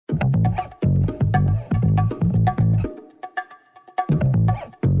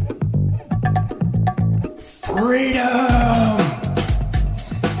Freedom!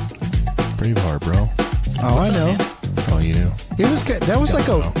 Braveheart, bro. Oh, I know. Oh, you do? It was good. That was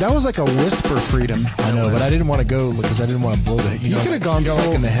like a whisper freedom. I know, but I didn't want to go because I didn't want to blow the. You could have gone full.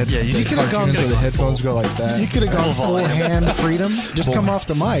 Like in the head. Yeah, you could have gone where the headphones go like that. You could have gone Full full volume. hand freedom. Just come off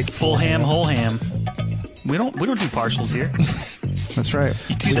the mic. Full ham, whole ham. We don't do partials here. That's right.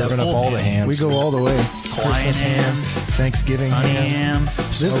 You do We're that gonna full all ham. the hams. We go all the way. Hawaiian ham, Thanksgiving honey ham,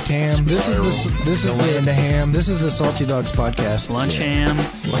 ham, smoked ham. This is the ham. This is the Salty Dogs podcast. lunch ham.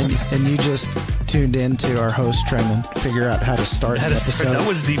 And you just tuned in to our host trying to figure out how to start an episode. That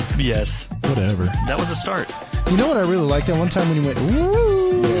was Whatever. that was a start. You know what I really liked? That one time when you went,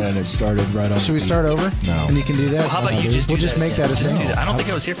 woo! Yeah, and it started right on. Should we start over? No. And you can do that? Well, how about you just do We'll just that make again. that a Just thing. do that. I don't think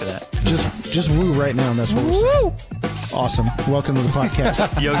I was here for that. Just woo right now, and that's what we're saying. Awesome. Welcome to the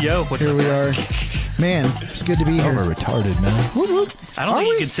podcast. Yo, what's Here up? we are. Man, it's good to be We're here. retarded, man. Whoop, whoop. I don't Are think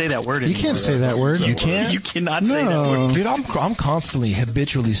you we? can say that word You anymore. can't say that word. You can't? You cannot say that No. word. Dude, I'm constantly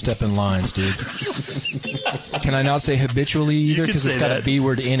habitually stepping lines, dude. Can I not say habitually either? can Because it's say got a that. B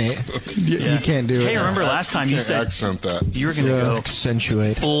word in it. You can't do Hey, it. remember last time you Can't said accent that. you were going to go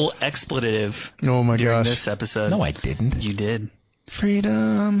Accentuate. full expletive Oh my during gosh. this episode? No, I didn't. You did.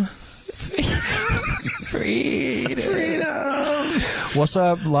 Freedom. What's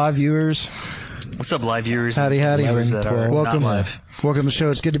up, live viewers? What's up, live viewers? Howdy, howdy. Viewers that are Welcome. not live. Welcome to the show.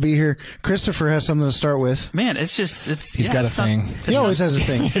 It's good to be here. Christopher has something to start with. Man, it's He's got a thing. He always has a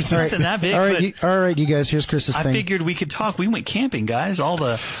thing. It's All right. nothing that big, All right, but all right, you guys. Here's Chris's I thing. figured we could talk. We went camping, guys. was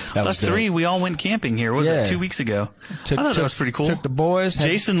Us three, dope. we all went camping here. What was Yeah. that, 2 weeks ago? I thought that was pretty cool. Took the boys.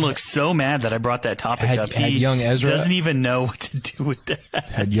 Jason looks so mad that I brought that topic Had- up. had He young Ezra- doesn't even know what to do with that.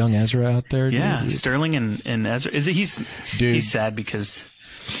 had young Ezra out there. Yeah, dude. Sterling and Ezra. Is it? Dude. He's sad because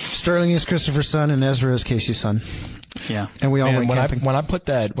Sterling is Christopher's son, and Ezra is Casey's son. yeah. And we all Man, went camping. when I put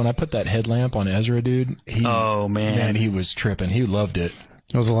that headlamp on Ezra, dude, Oh, man. he was tripping. He loved it.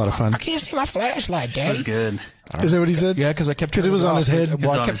 It was a lot of fun. I can't see my flashlight, That was Daddy. good. Is that what he said? Yeah, because I kept 'Cause it turning was on off. his head. Well, It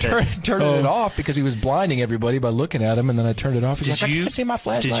was I on kept his head. turning it off because he was blinding everybody by looking at him, and then I turned it off. He's Did like, I you can't see my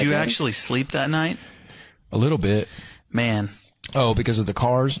flashlight. Did you Daddy." actually sleep that night? A little bit. Man. Oh, because of the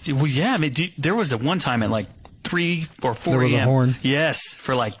cars. Well, yeah. I mean, there was a one time at like 3 or 4 There was a a.m. horn. Yes,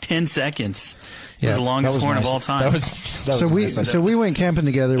 for like 10 seconds. It Yeah, was the longest That was horn nice. of all time. That was So nice. we went camping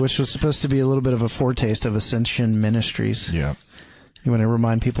together, which was supposed to be a little bit of a foretaste of Ascension Ministries. Yeah. You want to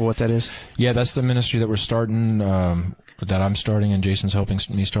remind people what that is? Yeah, that's the ministry that we're starting, that I'm starting and Jason's helping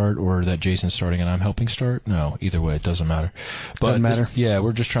me start, or that Jason's starting and I'm helping start. No, either way, it doesn't matter. But Doesn't matter. yeah,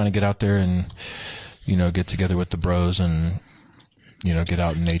 we're just trying to get out there and, get together with the bros and, get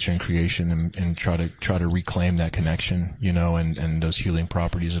out in nature and creation and try to reclaim that connection, and those healing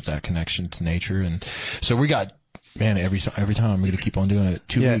properties of that connection to nature. And so we got, man, every time we're going to keep on doing it.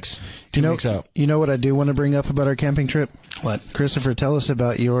 2 Yeah. weeks, 2 weeks out. You know what I do want to bring up about our camping trip? What? Christopher, tell us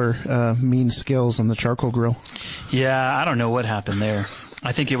about your mean skills on the charcoal grill. Yeah, I don't know what happened there.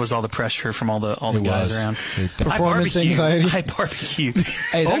 I think it was all the pressure from all the It guys was. around. Performance anxiety. I barbecue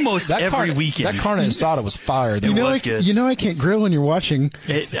Hey, almost every carne, weekend. That carne asada was fire. though. was good. You know I can't grill when you're watching.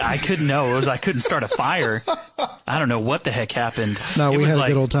 I couldn't know. I couldn't start a fire. I don't know what the heck happened. No, It we was had a like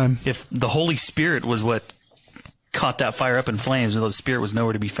good old time. If the Holy Spirit was what caught that fire up in flames, the Spirit was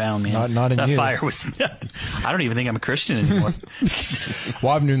nowhere to be found, man. Not in that you. fire was. I don't even think I'm a Christian anymore.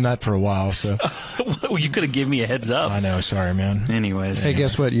 Well, I've known that for a while, so Well, you could have given me a heads up. I know. Sorry, man. Anyways, Hey,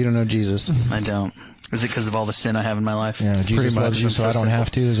 guess what? You don't know Jesus. I don't. Is it because of all the sin I have in my life? Yeah, Jesus much. loves you, so I don't have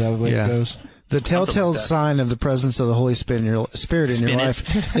to. Is that the way Yeah. it goes? The telltale like that. sign of the presence of the Holy Spirit in your Spin it.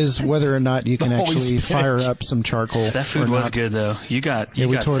 life is whether or not you can The Holy actually Spirit. fire up some charcoal. That food or was not. good though. You got we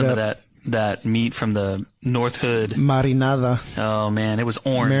got tore some it of up. that meat from the North Hood. Marinada, Oh man, it was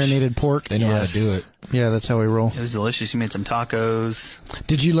orange. marinated pork. They know Yes. how to do it. Yeah, that's how we roll. It was delicious. You made some tacos.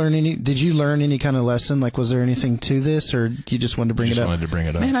 Did you learn any kind of lesson? Like, was there anything to this, or you just wanted to bring Just it up? wanted to bring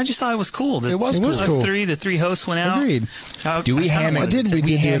it up. Man, I just thought it was cool. It was us cool. The three hosts went out. Agreed. Do we hammock? we did do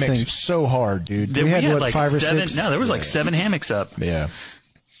a hammock thing. so hard, dude. We had, what, like 5 or 7? 6? No, there was like 7 hammocks up. Yeah,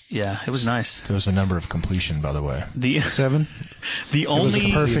 Yeah, it was nice. there was a number of completion, by the way. The 7. the It was a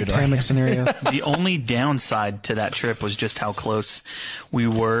only perfect hammock scenario. the only downside to that trip was just how close we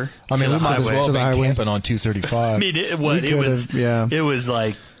were. I mean, to we the might as highway. well To the have been highway. camping on 235. I mean, it We was could've, yeah. It was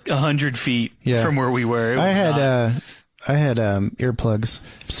like 100 feet Yeah. from where we were. It I was had not- I had earplugs,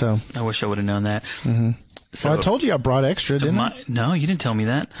 so I wish I would have known that. So well, I told you I brought extra, didn't I? no, you didn't tell me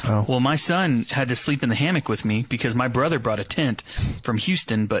that. Oh. Well, my son had to sleep in the hammock with me because my brother brought a tent from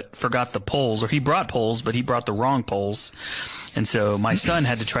Houston, but forgot the poles, or he brought poles, but he brought the wrong poles. And so my son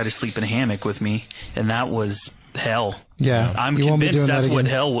had to try to sleep in a hammock with me, and that was hell. Yeah. I'm You won't be convinced doing that's that what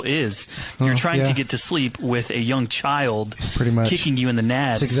again. hell is. You're trying yeah. to get to sleep with a young child Pretty much. kicking you in the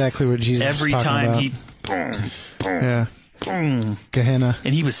nads. That's exactly what Jesus Every was talking time about. he Yeah. Gehenna.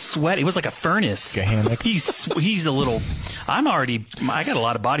 and he was sweating. It was like a furnace. Gehenna. He's a little. I got a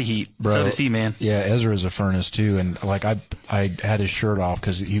lot of body heat. Bro, So does he, man. Yeah, Ezra's a furnace too, and like I had his shirt off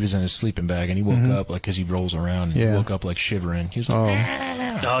because he was in his sleeping bag, and he woke up like because he rolls around. And Yeah. He woke up like shivering. He was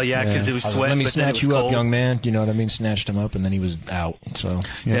like, Oh yeah, because it was I was like, sweating. let me but then it snatch was you cold. up, young man. You know what I mean? Snatched him up, and then he was out. So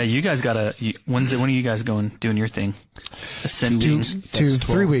Yeah, you guys gotta. When are you guys doing your thing? Ascending.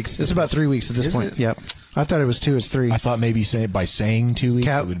 3 weeks. It's about 3 weeks at this Is point. it? Yep. I thought it was 2. It's 3. I thought maybe by saying 2 weeks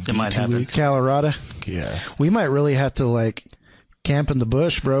Cal- it would It be might 2 happen. weeks. Colorado. Yeah, We might really have to like camp in the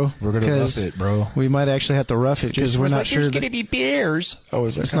bush, bro. we're gonna 'Cause rough it, bro. We might actually have to rough it because we're not sure. There's gonna be bears. Oh,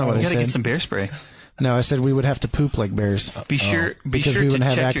 is that That's not what You I gotta said. get some bear spray. No, I said we would have to poop like bears Be sure because to we wouldn't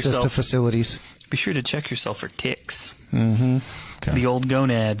have check access to yourself. facilities. Be sure to check yourself for ticks. Mm-hmm. Okay. The old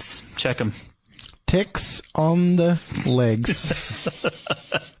gonads. Check them. Ticks on the legs.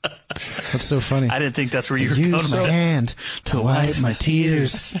 That's so funny. I didn't think that's where you were Use going my with it. hand to wipe my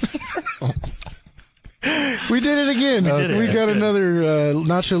tears. We did it again. did it. We That's got good. another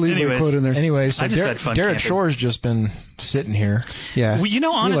Nacho Libre Anyways. quote in there. Anyway, so I just had fun Derek camping. Shore's just been sitting here. Yeah. Well, you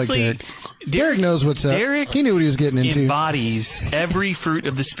know, We like honestly, Derek. Derek knows what's up. Derek He knew what he was getting into. embodies every fruit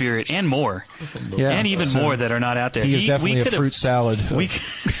of the spirit and more, Yeah. and even more that are not out there. He is we definitely a could've- fruit salad. We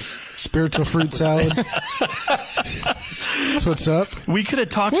Spiritual fruit salad. That's what's up. we could have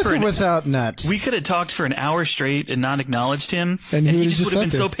talked With for or an, without nuts. we could have talked for an hour straight and not acknowledged him, And he he would've just would have been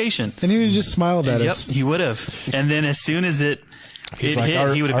just so sat there. patient. And he would have just smiled at Yep, us. he would have. And then as soon as it He's hit,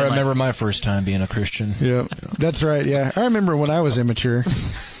 like, he would have I been remember like, my first time being a Christian. Yeah. That's right. Yeah. I remember when I was immature.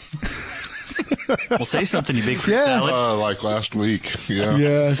 "Well, say something, you big fruit Yeah. salad." Like last week. Yeah.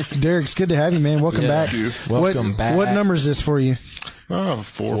 Yeah. Derek's good to have you, man. Welcome back. Thank you. Welcome what, back. What number is this for you? 4 or 5.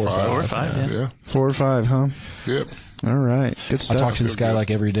 4 or 5, yeah. Yeah. 4 or 5, huh? Yep. All right. Good I stuff. talk to this guy like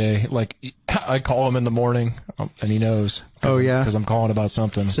every day. Like I call him in the morning, and he knows. Oh, yeah? because I'm calling about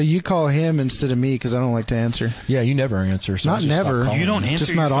something. So you call him instead of me because I don't like to answer. Yeah, you never answer. So I Not just stop never. calling You don't him. answer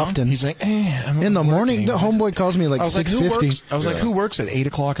Just your not phone? often. He's like, I'm In the morning, the working. homeboy calls me like I was like, who 6:50. works? I was like, who works at 8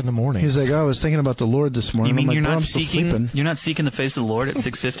 o'clock in the morning? He's like, oh, I was thinking about the Lord this morning. You mean I'm like, you're bro, not I'm still seeking? sleeping. You're not seeking the face of the Lord at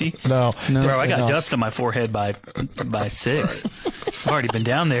 6:50? no, Bro, I got no. dust on my forehead by 6. I've already been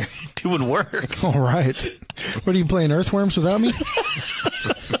down there doing work. All right. What are you playing, Earthworms without me?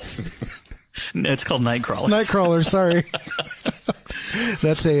 It's called Nightcrawler. Nightcrawler, sorry.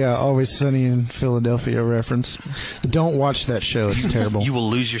 That's a Always Sunny in Philadelphia reference. Don't watch that show. It's terrible. You will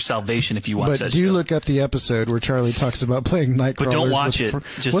lose your salvation if you watch But that do show. look up the episode where Charlie talks about playing Nightcrawlers. But don't watch with it.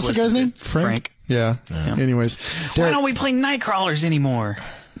 Just what's the listen guy's to name? it. Frank. Yeah. Anyways, Why Derek, don't we play Nightcrawlers anymore?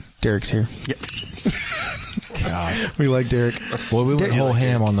 Derek's here. Yep. God. We like Derek. Well, we went Derek- whole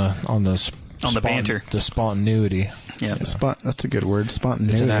ham on the banter. the spontaneity. Yeah. That's a good word.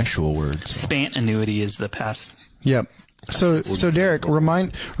 Spontaneity. It's an actual word. So. Spant annuity is the past. Yep. So Derek,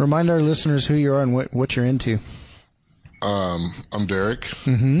 remind our listeners who you are and what you're into. I'm Derek.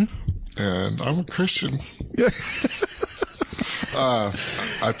 Mm-hmm. And I'm a Christian.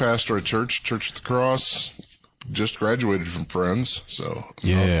 I pastor a church of the Cross. Just graduated from Friends, so I'm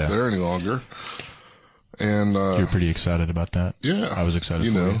Yeah. not there any longer. And You're pretty excited about that. yeah, I was excited.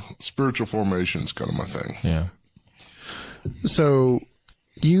 You for know, you. spiritual formation is kind of my thing. Yeah. So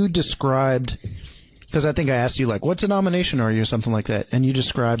you described, because I think I asked you like, what denomination are you or something like that, and you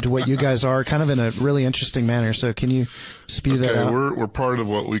described what you guys are kind of in a really interesting manner. So can you spew that Okay, out? we're part of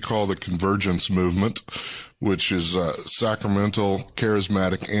what we call the Convergence Movement, which is sacramental,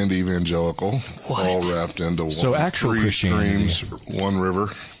 charismatic, and evangelical, all wrapped into one. So actual 3 Christianity. streams, one river.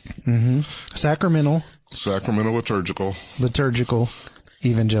 Sacramental, Sacramental, liturgical,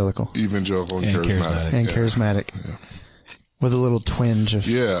 evangelical, and And charismatic. charismatic. and Yeah. charismatic, with a little twinge of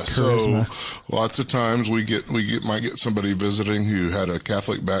Yeah, charisma. so lots of times might get somebody visiting who had a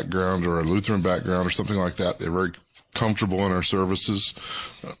Catholic background or a Lutheran background or something like that. They're very comfortable in our services.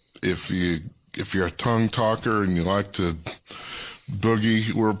 If you're a tongue talker and you like to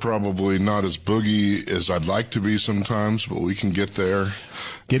boogie, we're probably not as boogie as I'd like to be sometimes, but we can get there.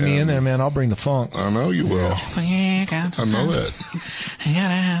 Get me in there, man. I'll bring the funk. I know you will. I know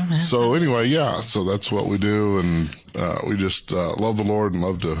that. So anyway, yeah, so that's what we do, and we just love the Lord and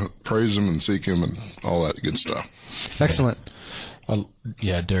love to praise Him and seek Him and all that good stuff. Excellent.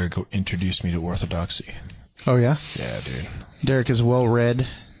 Yeah, Derek introduced me to Orthodoxy. Oh yeah, Yeah, dude. Derek is well read.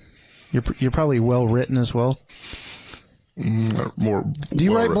 You're probably well written as well. More. Do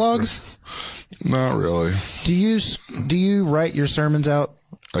you more- write blogs? Not really. Do you write your sermons out?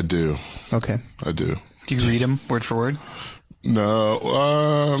 I do. Okay. I do. Do you read them word for word? No,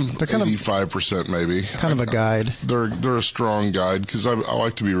 They're kind of- 85% maybe. Kind of a guide. They're a strong guide because I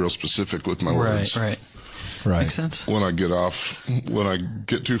like to be real specific with my words. Right. Right. Makes sense. When I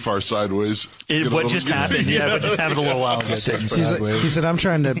get too far sideways. What just happened? Yeah, what just happened a little while ago. He said, I'm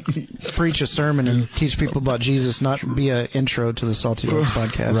trying to preach a sermon and teach people about Jesus, not be an intro to the Salty Dogs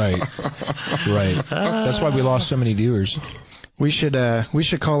podcast. Right. That's why we lost so many viewers. We should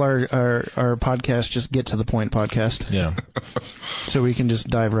call our podcast just Get to the Point podcast. Yeah. So we can just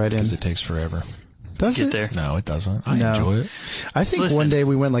dive right in. Because it takes forever. Does Get it? there. No, it doesn't. I No. enjoy it. I think Listen. one day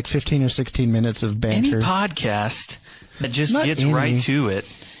we went like 15 or 16 minutes of Any banter. podcast that just Not gets any. right to it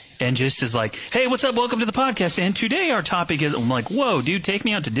and just is like, hey, what's up? Welcome to the podcast. And today our topic is, I'm like, whoa, dude, take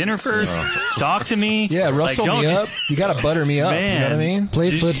me out to dinner first. Talk to me. Yeah, Like, rustle me up. You got to butter me up. Man. You know what I mean? Play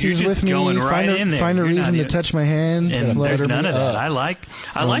You're footsies just with me. going right in there. Find a You're not reason to even- touch my hand. And butter there's me none of that. up. I like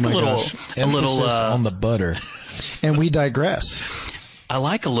Oh a my little, gosh. Emphasis on the butter. And we digress. I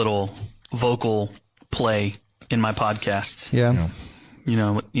like a little vocal play in my podcasts. Yeah. You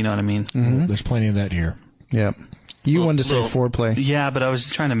know what I mean? There's plenty of that here. Yeah. You wanted to say Little- foreplay Yeah, but I was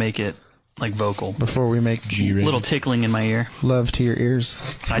trying to make it like vocal. before we make G-rated. Little tickling in my ear. love to your ears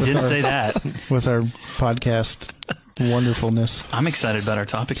I didn't say that. with our podcast wonderfulness. I'm excited about our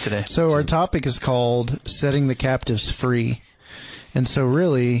topic today. So our topic is called Setting the Captives Free. And so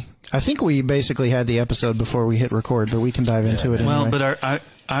really, I think we basically had the episode before we hit record, but we can dive into it Well, anyway. but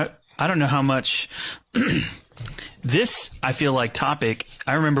I don't know how much this, I feel like, topic.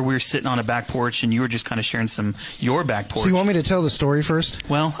 I remember we were sitting on a back porch and you were just kind of sharing your back porch. So you want me to tell the story first?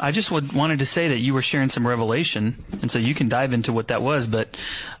 Well, I just wanted to say that you were sharing some revelation, and so you can dive into what that was. But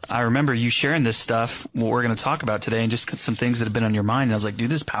I remember you sharing this stuff, what we're going to talk about today, and just some things that have been on your mind. And I was like, dude,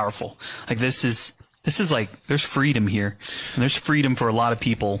 this is powerful. Like, this is like, there's freedom here. And there's freedom for a lot of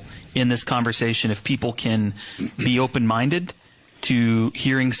people in this conversation if people can be open-minded to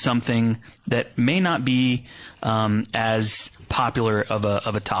hearing something that may not be as popular of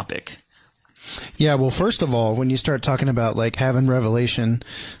a topic. Yeah, well, first of all, when you start talking about like having revelation,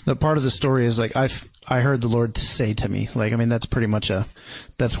 the part of the story is like I heard the Lord say to me, like, I mean, that's pretty much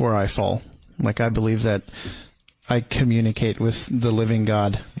that's where I fall. Like, I believe that I communicate with the living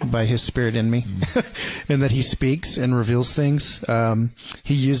God by His Spirit in me, and that He speaks and reveals things.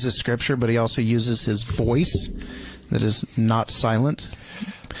 He uses Scripture, but He also uses His voice that is not silent.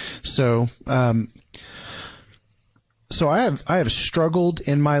 So, so I have struggled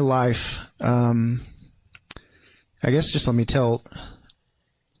in my life. I guess just let me tell.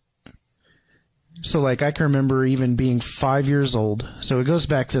 So like I can remember even being 5 years old. So it goes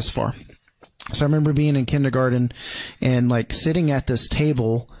back this far. So I remember being in kindergarten and like sitting at this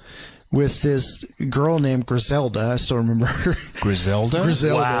table with this girl named Griselda. I still remember her. Griselda?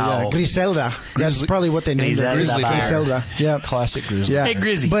 Griselda, Wow. yeah. Griselda. That's probably what they named her. Griselda. Griselda. Yeah. Classic Grizzly. Yeah. Hey,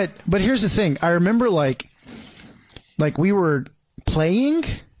 Grizzy. But here's the thing. I remember like we were playing,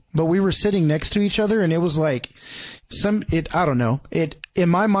 but we were sitting next to each other, and it was like I don't know. In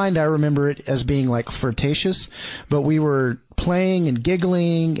my mind, I remember it as being like flirtatious, but we were playing and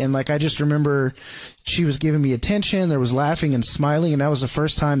giggling, and like I just remember she was giving me attention. There was laughing and smiling, and that was the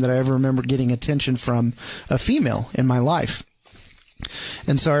first time that I ever remember getting attention from a female in my life.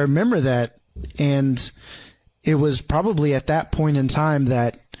 And so I remember that, and it was probably at that point in time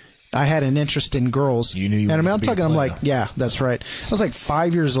that I had an interest in girls. You knew you and I mean, wanted I'm to be a talking, I'm player. like, yeah, that's right. I was like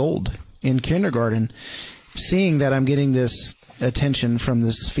 5 years old in kindergarten, seeing that I'm getting this attention from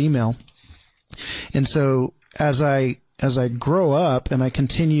this female. And so as I grow up and I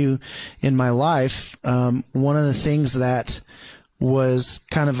continue in my life, one of the things that was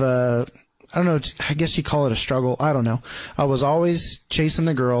kind of I don't know, I guess you call it a struggle. I don't know. I was always chasing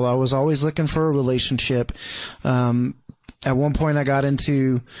the girl. I was always looking for a relationship. At one point I got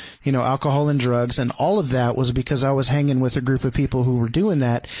into, alcohol and drugs, and all of that was because I was hanging with a group of people who were doing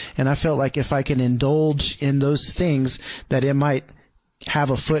that. And I felt like if I can indulge in those things, that it might have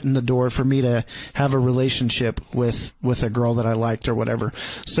a foot in the door for me to have a relationship with a girl that I liked or whatever.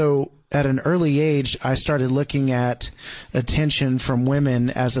 So at an early age, I started looking at attention from women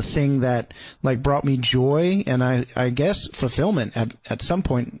as a thing that like brought me joy and I guess fulfillment at some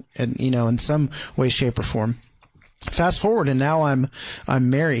point, and in some way, shape, or form. Fast forward, and now I'm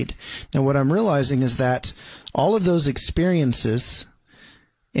married, and what I'm realizing is that all of those experiences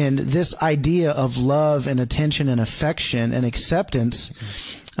and this idea of love and attention and affection and acceptance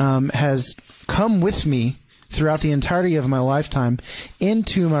has come with me throughout the entirety of my lifetime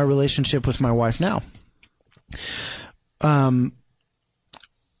into my relationship with my wife now. The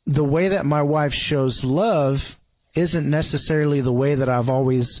way that my wife shows love isn't necessarily the way that I've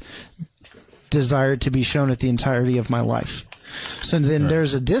always desired to be shown at the entirety of my life. So then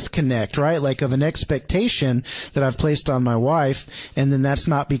there's a disconnect, right? Like of an expectation that I've placed on my wife, and then that's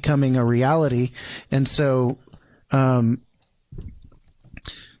not becoming a reality. And so,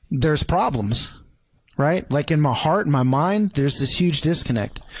 there's problems, right? Like in my heart and my mind, there's this huge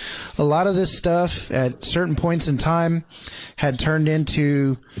disconnect. A lot of this stuff at certain points in time had turned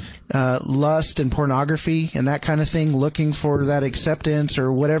into lust and pornography and that kind of thing, looking for that acceptance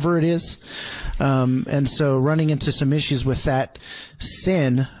or whatever it is. And so running into some issues with that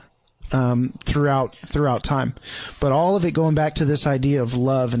sin throughout time. But all of it going back to this idea of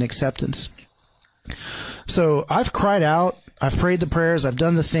love and acceptance. So I've cried out. I've prayed the prayers. I've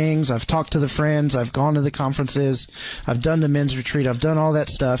done the things. I've talked to the friends. I've gone to the conferences. I've done the men's retreat. I've done all that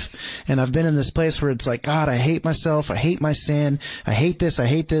stuff. And I've been in this place where it's like, God, I hate myself. I hate my sin. I hate this. I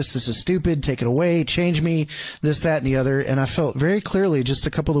hate this. This is stupid. Take it away. Change me. This, that, and the other. And I felt very clearly just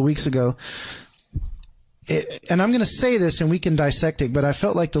a couple of weeks ago, and I'm going to say this and we can dissect it, but I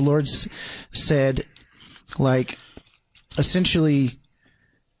felt like the Lord said, like, essentially,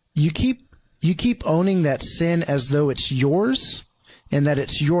 you keep owning that sin as though it's yours and that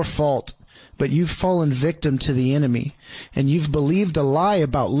it's your fault, but you've fallen victim to the enemy and you've believed a lie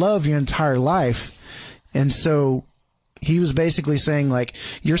about love your entire life. And so he was basically saying, like,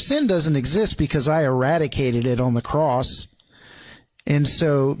 your sin doesn't exist because I eradicated it on the cross. And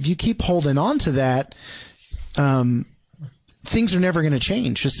so if you keep holding on to that, things are never going to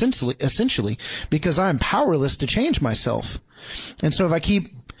change, essentially, because I'm powerless to change myself. And so if I keep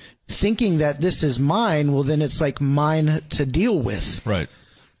thinking that this is mine, well, then it's like mine to deal with. Right.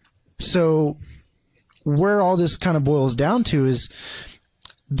 So where all this kind of boils down to is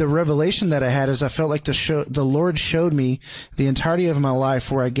the revelation that I had is I felt like the Lord showed me the entirety of my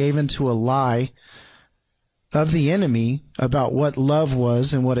life where I gave into a lie of the enemy about what love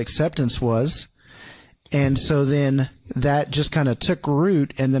was and what acceptance was. And so then that just kind of took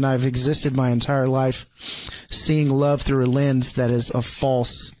root, and then I've existed my entire life seeing love through a lens that is a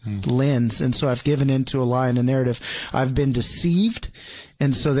false lens. And so I've given into a lie and a narrative. I've been deceived,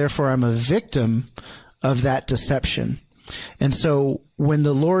 and so therefore I'm a victim of that deception. And so when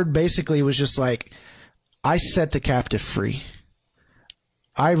the Lord basically was just like, I set the captive free.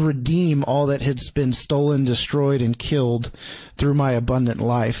 I redeem all that has been stolen, destroyed, and killed through my abundant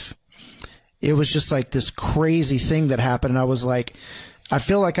life. It was just like this crazy thing that happened. And I was like, I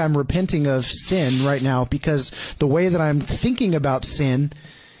feel like I'm repenting of sin right now because the way that I'm thinking about sin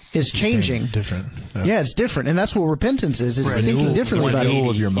is changing. Different. Yeah, it's different. And that's what repentance is. It's thinking differently about it. Renewal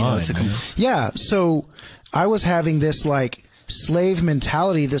of your mind. Yeah. So I was having this like slave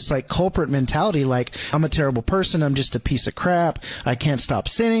mentality, this like culprit mentality, like I'm a terrible person. I'm just a piece of crap. I can't stop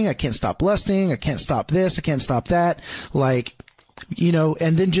sinning. I can't stop lusting. I can't stop this. I can't stop that. Like, you know,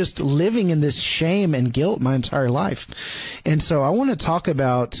 and then just living in this shame and guilt my entire life. And so I want to talk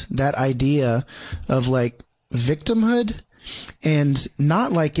about that idea of like victimhood, and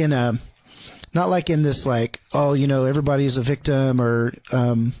not like in this like, oh, you know, everybody's a victim, or,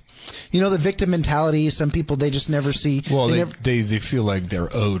 you know, the victim mentality. Some people, they just never see. Well, they feel like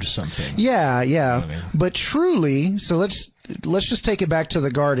they're owed something. Yeah. You know what I mean? But truly, so let's just take it back to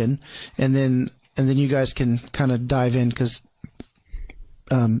the garden, and then you guys can kind of dive in, because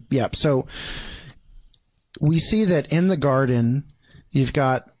so we see that in the garden, you've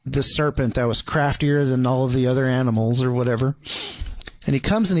got the serpent that was craftier than all of the other animals or whatever. And he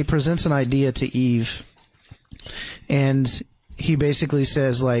comes and he presents an idea to Eve. And he basically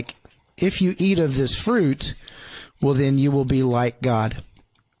says, like, if you eat of this fruit, well, then you will be like God.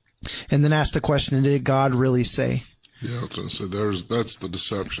 And then ask the question, did God really say? Yeah, so that's the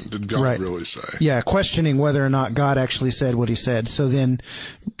deception. Did God really say? Yeah, questioning whether or not God actually said what he said. So then,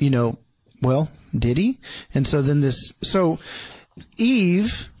 you know, well, did he? And so then so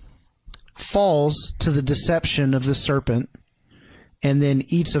Eve falls to the deception of the serpent and then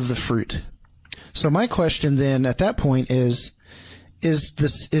eats of the fruit. So my question then at that point is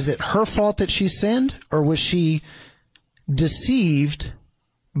it her fault that she sinned, or was she deceived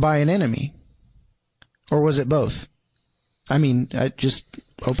by an enemy? Or was it both? I mean, I just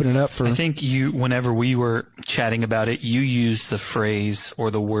open it up for... I think whenever we were chatting about it, you used the phrase or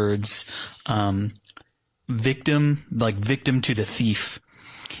the words victim, like victim to the thief.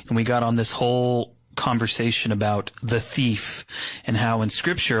 And we got on this whole conversation about the thief and how in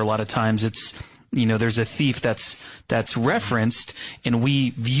Scripture a lot of times it's, you know, there's a thief that's referenced, and we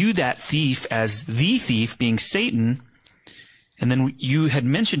view that thief as the thief being Satan. And then you had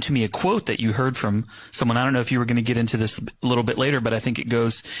mentioned to me a quote that you heard from someone. I don't know if you were going to get into this a little bit later, but I think it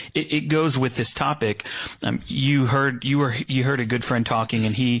goes with this topic. You heard a good friend talking,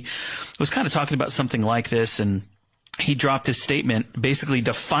 and he was kind of talking about something like this, and he dropped this statement basically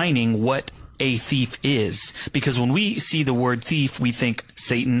defining what a thief is, because when we see the word thief, we think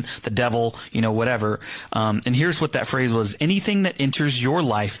Satan, the devil, whatever. And here's what that phrase was: anything that enters your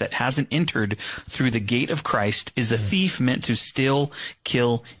life that hasn't entered through the gate of Christ is a thief meant to steal,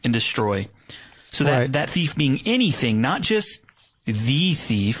 kill, and destroy. So that thief being anything, not just the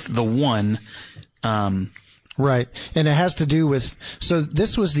thief, the one. Right. And it has to do with, so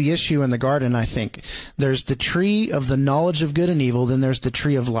this was the issue in the garden, I think. There's the tree of the knowledge of good and evil, then there's the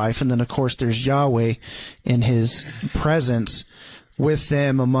tree of life, and then of course there's Yahweh in his presence with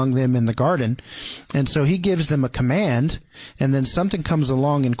them, among them in the garden. And so he gives them a command, and then something comes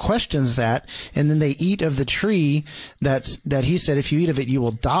along and questions that, and then they eat of the tree that he said, if you eat of it, you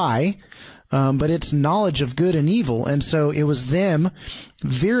will die. But it's knowledge of good and evil. And so it was them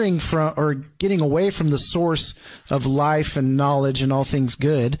veering from, or getting away from the source of life and knowledge and all things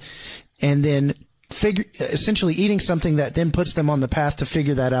good, and then essentially eating something that then puts them on the path to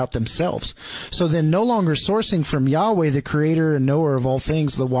figure that out themselves. So then no longer sourcing from Yahweh, the creator and knower of all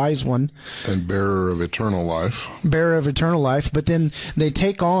things, the wise one. And bearer of eternal life. Bearer of eternal life. But then they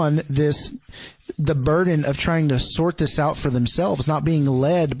take on the burden of trying to sort this out for themselves, not being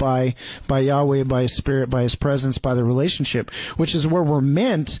led by Yahweh, by his spirit, by his presence, by the relationship, which is where we're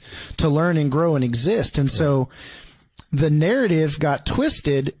meant to learn and grow and exist. And so the narrative got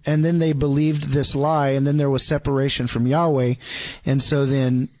twisted, and then they believed this lie, and then there was separation from Yahweh. And so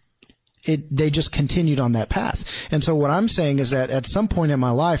then they just continued on that path. And so what I'm saying is that at some point in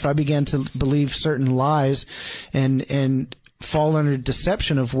my life, I began to believe certain lies and fall under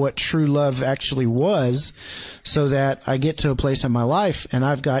deception of what true love actually was, so that I get to a place in my life and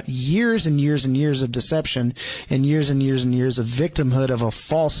I've got years and years and years of deception and years and years and years of victimhood of a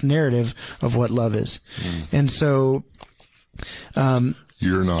false narrative of what love is. And so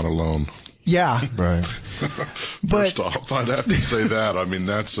you're not alone. Yeah. Right. First off, I'd have to say that. I mean,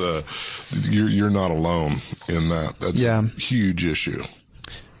 that's you're not alone in that. That's a huge issue.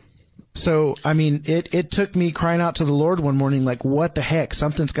 So, I mean, it took me crying out to the Lord one morning, like, what the heck?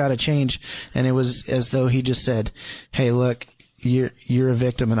 Something's got to change. And it was as though he just said, hey, look, you're a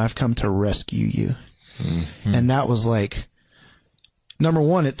victim and I've come to rescue you. Mm-hmm. And that was like, number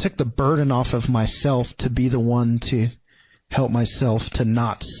one, it took the burden off of myself to be the one to help myself to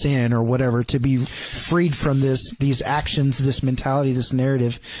not sin or whatever, to be freed from these actions, this mentality, this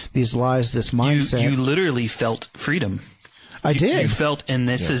narrative, these lies, this mindset. You literally felt freedom. I did. You felt, and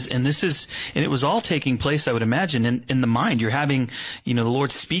this is, and it was all taking place, I would imagine, in the mind. You're having, the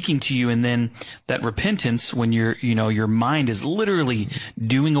Lord speaking to you, and then that repentance, when your mind is literally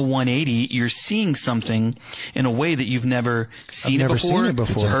doing a 180, you're seeing something in a way that you've never seen it before,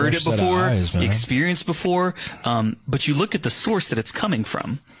 heard it before, experienced before. But you look at the source that it's coming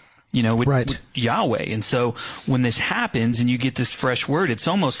from. With Yahweh. And so when this happens and you get this fresh word, it's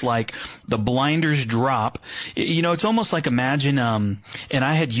almost like the blinders drop. It's almost like, imagine, and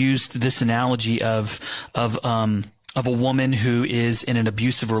I had used this analogy of a woman who is in an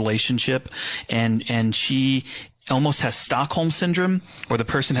abusive relationship, and she almost has Stockholm syndrome, or the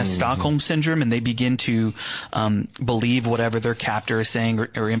person has Stockholm syndrome, and they begin to believe whatever their captor is saying, or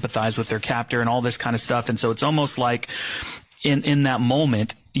empathize with their captor and all this kind of stuff. And so it's almost like in that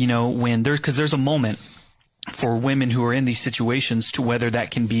moment, when there's a moment for women who are in these situations, to whether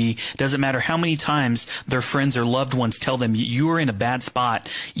that can be, doesn't matter how many times their friends or loved ones tell them, you are in a bad spot,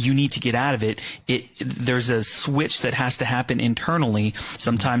 you need to get out of it. There's a switch that has to happen internally.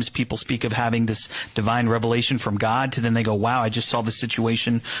 Sometimes people speak of having this divine revelation from God, to then they go, wow, I just saw the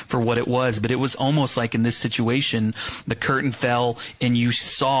situation for what it was. But it was almost like in this situation, the curtain fell and you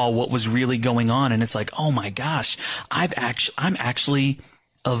saw what was really going on. And it's like, oh my gosh, I'm actually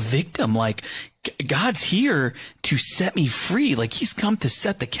a victim. Like, God's here to set me free. Like, he's come to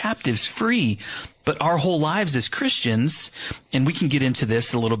set the captives free. But our whole lives as Christians, and we can get into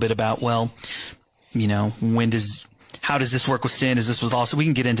this a little bit about, well, how does this work with sin? Is this with also, we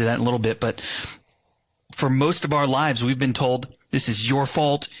can get into that in a little bit, but for most of our lives, we've been told, this is your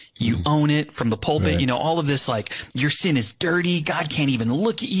fault. You own it from the pulpit. Right. All of this, like, your sin is dirty. God can't even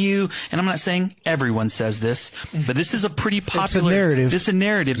look at you. And I'm not saying everyone says this, but this is a pretty popular, it's a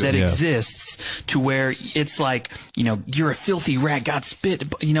narrative that exists, to where it's like, you're a filthy rat, God spit,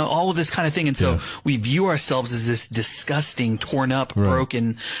 all of this kind of thing. And so we view ourselves as this disgusting, torn up,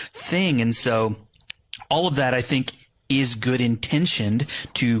 broken thing. And so all of that, I think, is good intentioned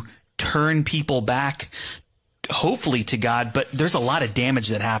to turn people back hopefully to God, but there's a lot of damage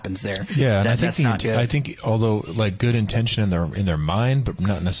that happens there. Yeah, and that's not good. I think although like good intention in their mind, but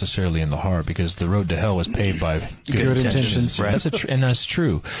not necessarily in the heart, because the road to hell is paved by good intentions. Right. And that's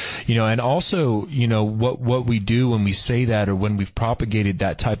true. And also, what we do when we say that, or when we've propagated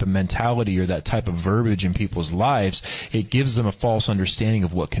that type of mentality or that type of verbiage in people's lives, it gives them a false understanding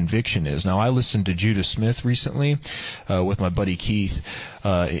of what conviction is. Now, I listened to Judah Smith recently with my buddy Keith,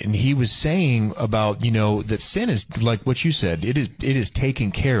 and he was saying about that sin is like what you said. It is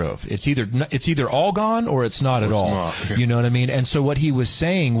taken care of. It's either all gone or it's not at all. Not. You know what I mean? And so what he was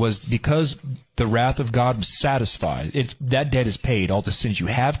saying was, because the wrath of God was satisfied, that debt is paid. All the sins you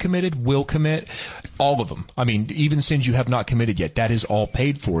have committed, will commit, all of them. I mean, even sins you have not committed yet, that is all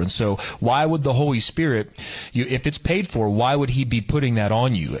paid for. And so why would the Holy Spirit, if it's paid for, why would he be putting that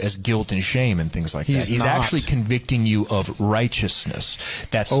on you as guilt and shame and things like that? He's actually convicting you of righteousness.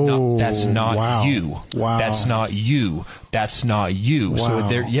 That's not wow. you. Wow. That's not you. That's not you.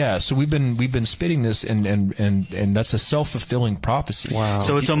 Wow. So we've been spitting this, and that's a self-fulfilling prophecy. Wow.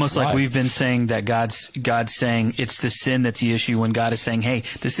 So it's almost like we've been saying that God's saying it's the sin that's the issue, when God is saying, hey,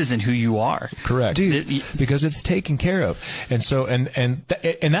 this isn't who you are. Correct. Because it's taken care of. And so, and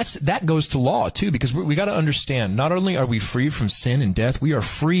that goes to law too, because we got to understand, not only are we free from sin and death, we are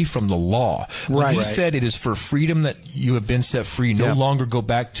free from the law. When he said it is for freedom that you have been set free, no longer go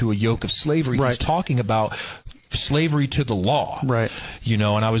back to a yoke of slavery. He's talking about slavery to the law. Right.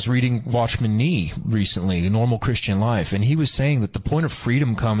 And I was reading Watchman Nee recently, Normal Christian Life, and he was saying that the point of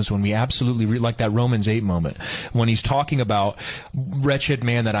freedom comes when we absolutely like that Romans 8 moment, when he's talking about wretched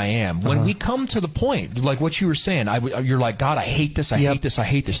man that I am. When we come to the point, like what you were saying, you're like, God, I hate this, I hate this, I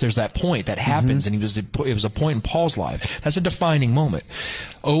hate this. There's that point that happens, and it was a point in Paul's life. That's a defining moment.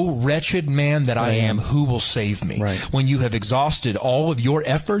 Oh, wretched man that I am, who will save me? Right. When you have exhausted all of your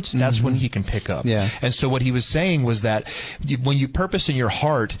efforts, that's when he can pick up. Yeah. And so what he was saying was that when you purpose in your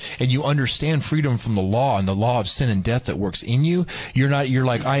heart and you understand freedom from the law and the law of sin and death that works in you, you're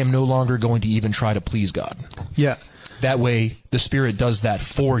like, I am no longer going to even try to please God. Yeah. That way, the Spirit does that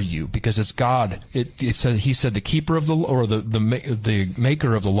for you, because it's God. He said the keeper of the law, or the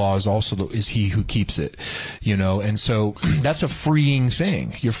maker of the law is he who keeps it. And so that's a freeing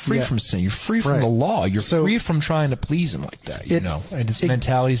thing. You're free from sin. You're free from the law. You're free from trying to please Him like that. And it's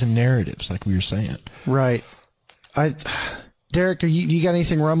mentalities and narratives, like we were saying. Right. Derek, you got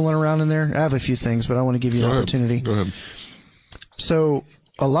anything rumbling around in there? I have a few things, but I want to give you an opportunity. Go ahead. So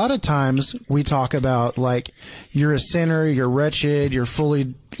a lot of times we talk about, like, you're a sinner, you're wretched, you're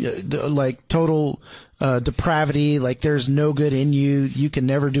fully like total depravity, like there's no good in you, you can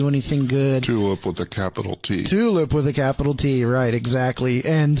never do anything good. Tulip with a capital T. Tulip with a capital T, right, exactly.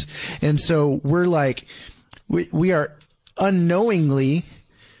 And so we're like, we are unknowingly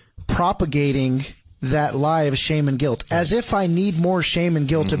propagating that lie of shame and guilt, as if I need more shame and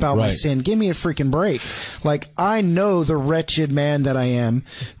guilt about my sin. Give me a freaking break. Like, I know the wretched man that I am,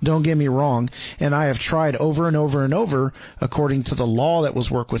 don't get me wrong, and I have tried over and over and over, according to the law that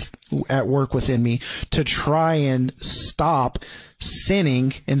was at work within me, to try and stop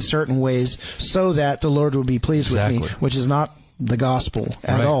sinning in certain ways so that the Lord would be pleased with me, which is not the gospel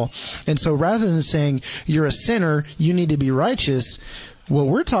at all. And so rather than saying you're a sinner, you need to be righteous, what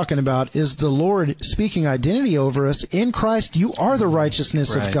we're talking about is the Lord speaking identity over us. In Christ, you are the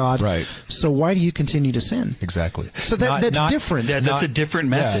righteousness of God. Right. So why do you continue to sin? Exactly. So that's different. That's a different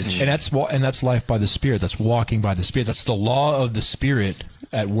message. Yeah. And that's life by the Spirit. That's walking by the Spirit. That's the law of the Spirit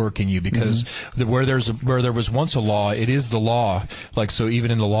at work in you, because where there was once a law, it is the law. Like, so even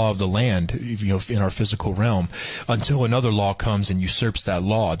in the law of the land, in our physical realm, until another law comes and usurps that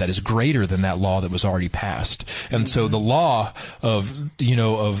law that is greater than that law that was already passed. And so the law of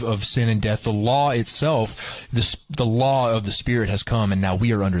sin and death, the law itself, the law of the Spirit has come, and now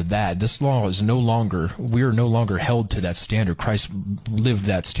we are under that. This law is we are no longer held to that standard. Christ lived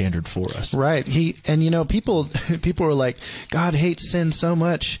that standard for us. Right. People are like, God hates sin so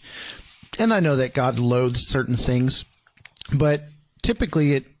much. And I know that God loathes certain things, but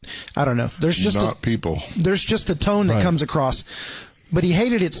typically I don't know. There's just a tone that comes across. But he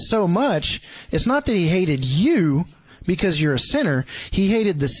hated it so much. It's not that he hated you because you're a sinner. He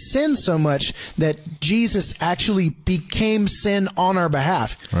hated the sin so much that Jesus actually became sin on our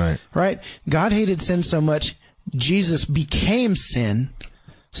behalf. Right? God hated sin so much, Jesus became sin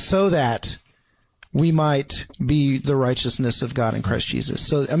so that we might be the righteousness of God in Christ Jesus.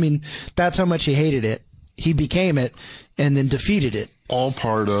 So, I mean, that's how much he hated it. He became it and then defeated it. All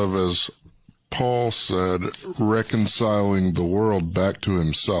part of, as Paul said, reconciling the world back to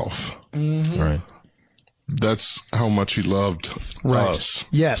himself. Right. that's how much he loved us.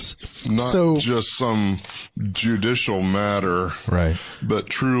 Yes. Not So just some judicial matter, Right. but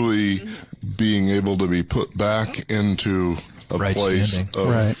truly being able to be put back into a Right place standing. of,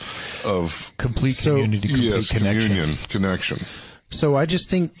 Right. of Complete So- community, complete yes, connection. communion, connection. So I just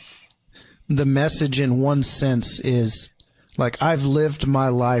think the message in one sense is like I've lived my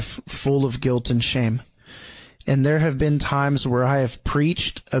life full of guilt and shame. And there have been times where I have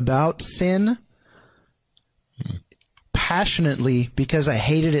preached about sin passionately because I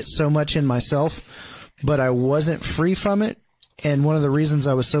hated it so much in myself, but I wasn't free from it. And one of the reasons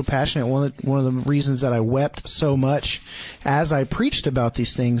I was so passionate, one of the reasons that I wept so much as I preached about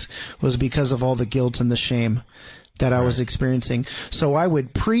these things was because of all the guilt and the shame that I was experiencing. So I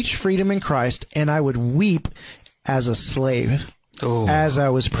would preach freedom in Christ and I would weep as a slave Oh, as I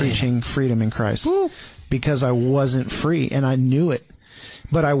was preaching freedom in Christ because I wasn't free and I knew it,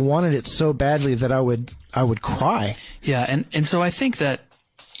 but I wanted it so badly that I would cry. yeah. And so I think that,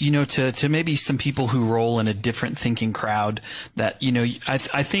 you know, to maybe some people who roll in a different thinking crowd that, you know, I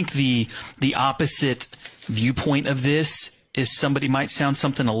think the opposite viewpoint of this is somebody might sound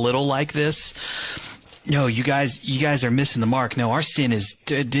something a little like this. No, you guys are missing the mark. No, our sin is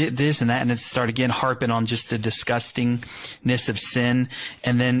this and that, and then start again harping on just the disgustingness of sin.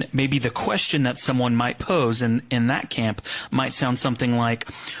 And then maybe the question that someone might pose in that camp might sound something like,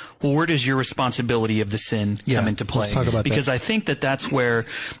 well, where does your responsibility of the sin come into play? let's talk about that. Because I think that's where,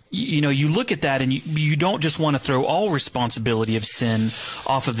 you know, you look at that and you don't just want to throw all responsibility of sin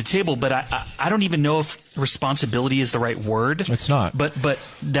off of the table, but I don't even know if responsibility is the right word. It's not. But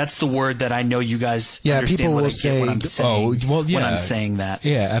that's the word that I know you guys Yeah, understand people what will I get when say- I'm saying. Oh, well, yeah. When I'm saying that.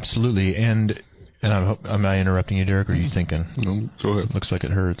 Yeah, absolutely. And am I interrupting you, Derek, or are you thinking? No, go ahead. Looks like it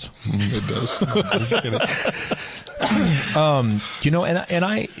hurts. It does. You know, and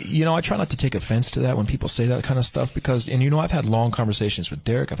I, you know, I try not to take offense to that when people say that kind of stuff because, and you know, I've had long conversations with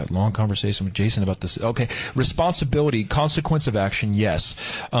Derek. I've had long conversations with Jason about this. Okay. Responsibility, consequence of action. Yes.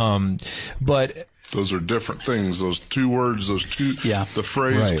 But Those are different things. Those two words, Yeah. the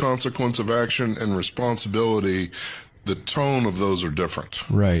phrase Right. consequence of action and responsibility, the tone of those are different.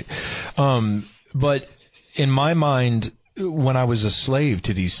 right. But in my mind, when I was a slave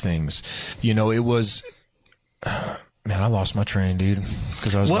to these things, you know, it was, man, I lost my train, dude,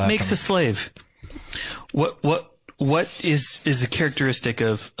 because I was. What makes a slave? What is a characteristic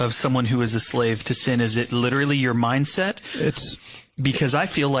of someone who is a slave to sin? Is it literally your mindset? It's Because I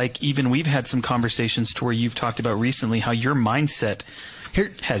feel like even we've had some conversations to where you've talked about recently how your mindset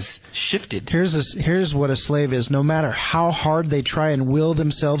has shifted. here's what a slave is. No matter how hard they try and will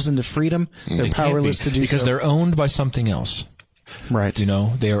themselves into freedom, they're Can't powerless be, to do because so. they're owned by something else. Right. You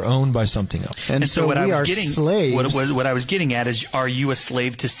know, they are owned by something else. And so what I we was are getting, slaves. what I was getting at is, are you a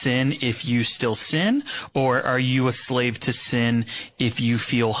slave to sin if you still sin, or are you a slave to sin if you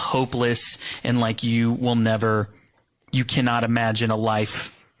feel hopeless and like you cannot imagine a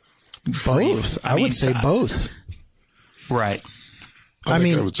life free? Both. I would say both. Right. I think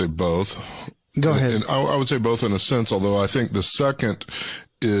mean- I would say both. Go ahead. And I would say both in a sense, although I think the second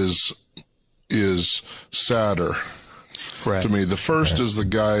is sadder. Right. To me, the first is the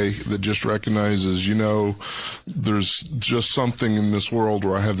guy that just recognizes, you know, there's just something in this world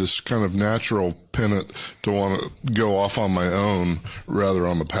where I have this kind of natural pennant to want to go off on my own rather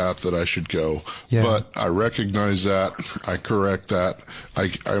on the path that I should go. Yeah. But I recognize that. I correct that.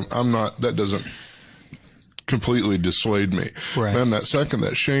 I'm not, that doesn't completely dissuade me. Right. Man, that second,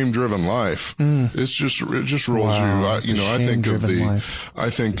 that shame-driven life, it just rolls Wow, you. the I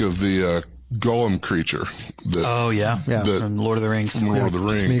think of the Gollum creature. That, Oh yeah. Yeah. that- From Lord of the Rings. from Lord of the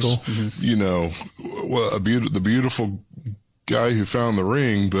Rings. Smeagol. You know, the beautiful guy who found the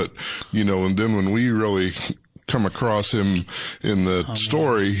ring, but you know, and then when we really come across him in the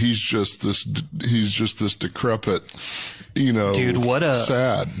story, he's just this decrepit, you know, Dude,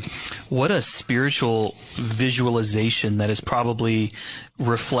 sad. What a spiritual visualization that is probably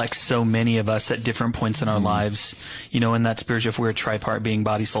reflects so many of us at different points in our lives. You know, in that spiritual, if we're a tripart being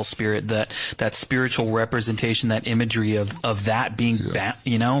body, soul, spirit, that spiritual representation, that imagery of that being,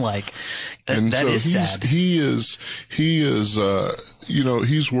 you know, like And that so is sad. he is, you know,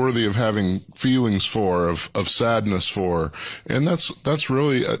 he's worthy of having feelings for, of sadness for. And that's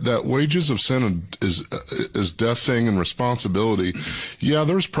really, that wages of sin is death thing and responsibility. Yeah,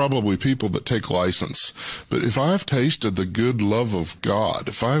 there's probably people that take license, but if I've tasted the good love of God,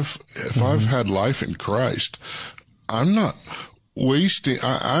 if I've had life in Christ, I'm not wasting,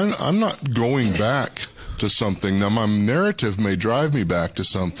 I'm not going back to something. Now, my narrative may drive me back to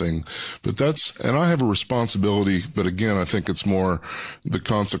something, and I have a responsibility, but again, I think it's more the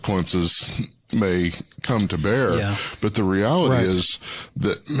consequences may come to bear. Yeah. But the reality Right. is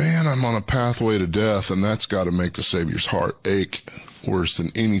that, man, I'm on a pathway to death, and that's got to make the Savior's heart ache worse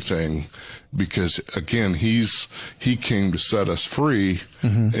than anything. Because again, he came to set us free,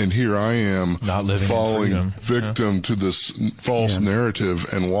 and here I am Not living in falling freedom. victim to this false narrative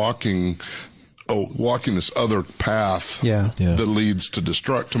and walking this other path Yeah. Yeah. that leads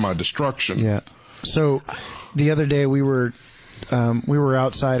to my destruction. Yeah. So the other day we were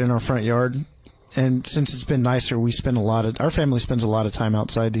outside in our front yard, and since it's been nicer, our family spends a lot of time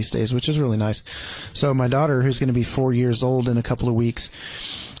outside these days, which is really nice. So my daughter, who's going to be 4 years old in a couple of weeks,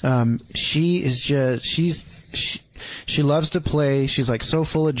 she loves to play. She's like so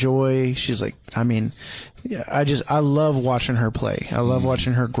full of joy. She's like, I mean, I love watching her play. I love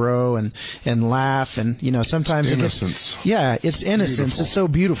watching her grow and laugh. And, sometimes Innocence. it's innocence. Beautiful. It's so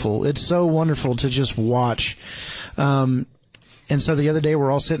beautiful. It's so wonderful to just watch. And so the other day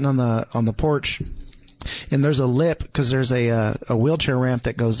we're all sitting on the porch, and there's a lip, because there's a wheelchair ramp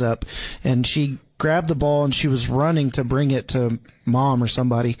that goes up, and she grabbed the ball and she was running to bring it to mom or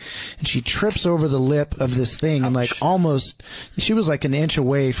somebody, and she trips over the lip of this thing. And she was like an inch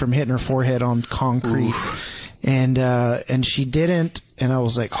away from hitting her forehead on concrete. And she didn't, and I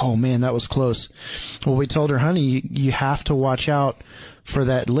was like, oh man, that was close. Well, we told her, honey, you have to watch out for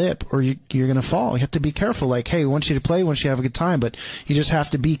that lip, or you're going to fall. You have to be careful. Like, hey, we want you to play, we want you to have a good time, but you just have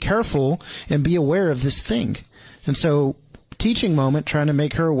to be careful and be aware of this thing. And so, teaching moment, trying to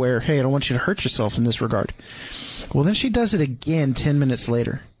make her aware, hey, I don't want you to hurt yourself in this regard. Well, then she does it again 10 minutes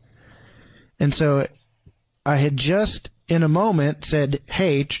later. And so I had just, in a moment, said,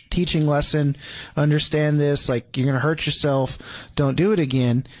 hey, teaching lesson, understand this, like, you're going to hurt yourself, don't do it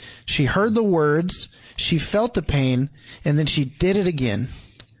again. She heard the words, she felt the pain, and then she did it again.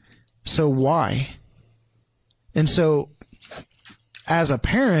 So why? And so, as a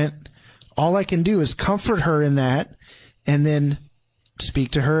parent, all I can do is comfort her in that, and then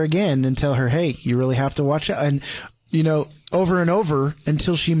speak to her again and tell her, hey, you really have to watch out. And, over and over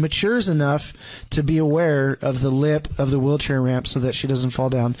until she matures enough to be aware of the lip of the wheelchair ramp so that she doesn't fall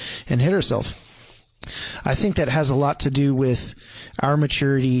down and hit herself. I think that has a lot to do with our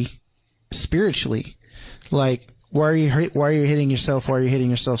maturity spiritually. Like, why are you hitting yourself? Why are you hitting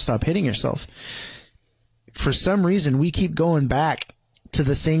yourself? Stop hitting yourself. For some reason, we keep going back to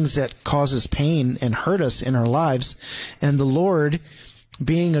the things that causes pain and hurt us in our lives. And the Lord,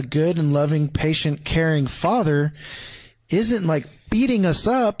 being a good and loving, patient, caring Father, isn't like beating us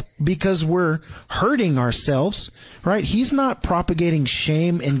up because we're hurting ourselves, right? He's not propagating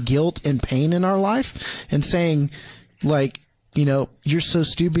shame and guilt and pain in our life and saying, like, you're so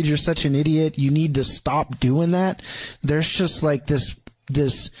stupid, you're such an idiot, you need to stop doing that. There's just like this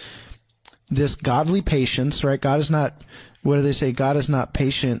godly patience, right? God is not, what do they say? God is not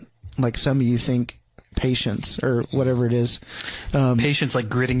patient like some of you think patience, or whatever it is. Patience, like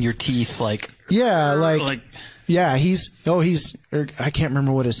gritting your teeth, like yeah, I can't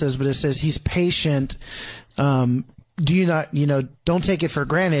remember what it says, but it says he's patient. Do you not, don't take it for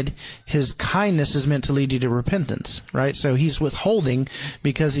granted. His kindness is meant to lead you to repentance, right? So he's withholding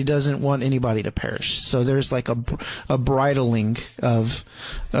because he doesn't want anybody to perish. So there's like a bridling of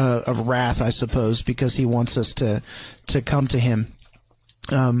wrath, I suppose, because he wants us to come to him.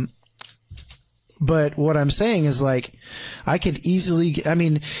 But what I'm saying is, like, I could easily,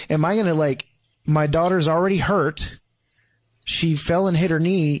 am I going to, like, my daughter's already hurt. She fell and hit her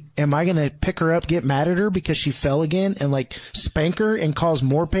knee. Am I going to pick her up, get mad at her because she fell again, and like spank her and cause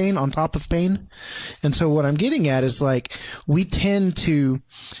more pain on top of pain? And so what I'm getting at is, like, we tend to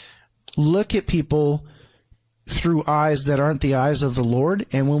look at people through eyes that aren't the eyes of the Lord.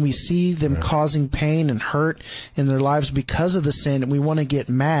 And when we see them causing pain and hurt in their lives because of the sin, we want to get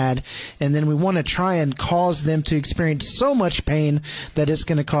mad, and then we want to try and cause them to experience so much pain that it's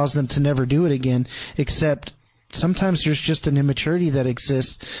going to cause them to never do it again. Except sometimes there's just an immaturity that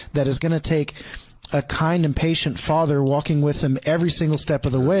exists that is going to take a kind and patient father walking with them every single step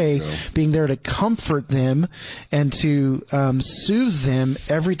of the way, being there to comfort them and to soothe them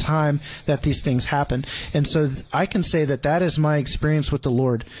every time that these things happen. And so I can say that is my experience with the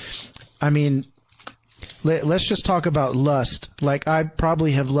Lord. I mean, let's just talk about lust. Like, I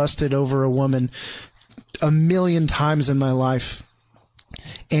probably have lusted over a woman 1,000,000 times in my life.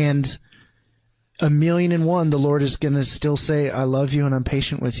 And 1,000,001, the Lord is going to still say, I love you and I'm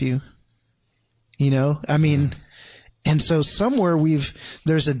patient with you. And so somewhere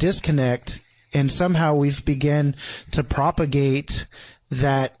there's a disconnect, and somehow we've begun to propagate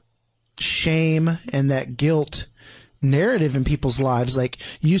that shame and that guilt narrative in people's lives, like,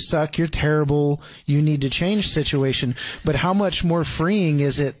 you suck, you're terrible, you need to change situation. But how much more freeing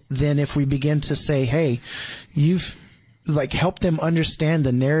is it than if we begin to say, hey, you've like helped them understand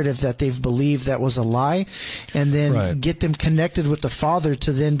the narrative that they've believed that was a lie, and then get them connected with the Father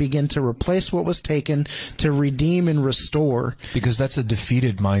to then begin to replace what was taken, to redeem and restore. Because that's a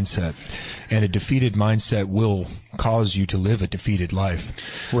defeated mindset, and a defeated mindset will cause you to live a defeated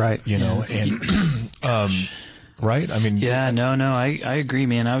life. Right. You know, and right? I mean, I agree,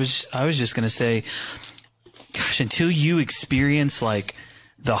 man. I was just going to say, gosh, until you experience like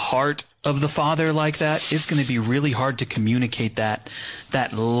the heart of the Father like that, it's going to be really hard to communicate that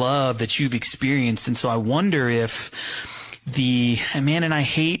love that you've experienced. And so I wonder if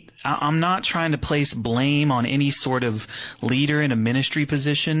I'm not trying to place blame on any sort of leader in a ministry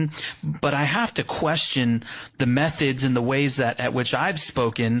position, but I have to question the methods and the ways that at which I've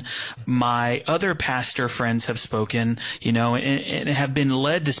spoken, my other pastor friends have spoken, you know, and have been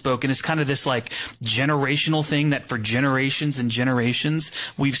led to spoken. It's kind of this like generational thing that for generations and generations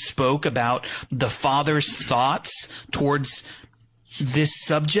we've spoke about the Father's thoughts towards this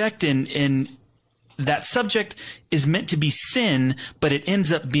subject, and that subject is meant to be sin, but it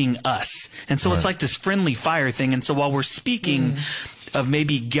ends up being us. And so it's like this friendly fire thing. And so while we're speaking of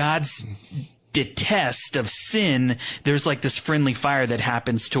maybe God's detest of sin, there's like this friendly fire that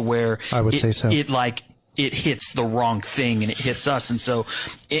happens to where I would say so. It hits the wrong thing and it hits us. And so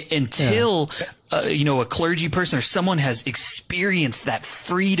until, you know, a clergy person or someone has experienced that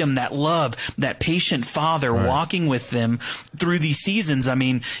freedom, that love, that patient Father walking with them through these seasons. I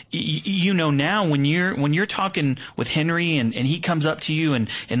mean, you know, now when you're talking with Henry and he comes up to you and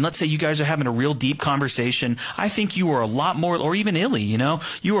let's say you guys are having a real deep conversation, I think you are a lot more, or even Illy, you know,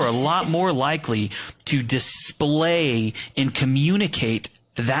 you are a lot more likely to display and communicate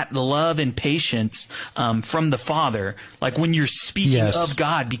that love and patience from the Father, like when you're speaking of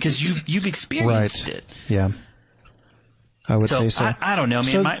God, because you've experienced it. Yeah, I would say so. I don't know,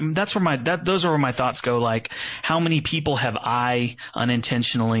 man. Those are where my thoughts go. Like, how many people have I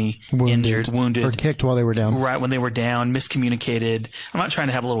unintentionally wounded, or kicked while they were down? Right, when they were down, miscommunicated. I'm not trying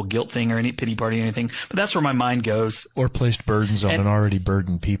to have a little guilt thing or any pity party or anything, but that's where my mind goes. Or placed burdens on an already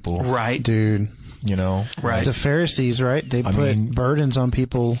burdened people. Right, dude. You know, The Pharisees, right? They put burdens on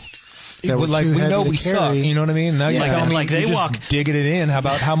people that were like, too we heavy know to we carry. suck. You know what I mean? Now you're telling me like you're they just digging it in. How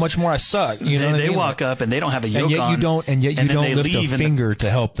about how much more I suck? You know what I mean? They walk up and they don't have a yoke on. And yet you don't lift a finger to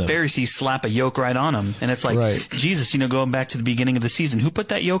help them. Pharisees slap a yoke right on them. And it's like, Jesus, you know, going back to the beginning of the season, who put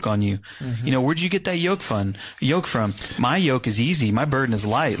that yoke on you? You know, where'd you get that yoke from? My yoke is easy. My burden is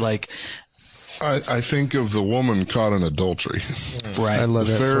light. Like, I think of the woman caught in adultery. Right. I love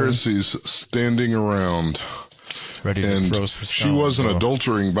the that Pharisees standing around. Ready to throw some stones. She wasn't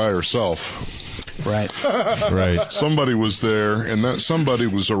adultering by herself. Right. Right. Somebody was there, and that somebody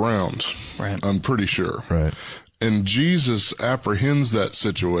was around. Right. I'm pretty sure. Right. And Jesus apprehends that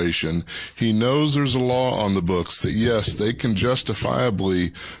situation. He knows there's a law on the books that, yes, they can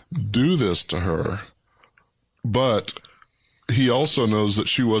justifiably do this to her, but he also knows that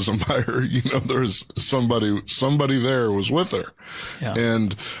she wasn't by her. You know, there's somebody there was with her. Yeah.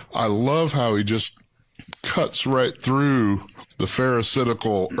 And I love how he just cuts right through the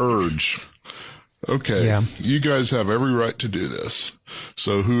pharisaical urge. Okay, you guys have every right to do this.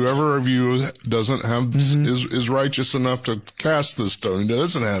 So whoever of you doesn't have is righteous enough to cast this stone,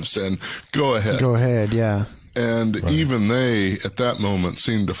 doesn't have sin, go ahead. Go ahead, yeah. And even they, at that moment,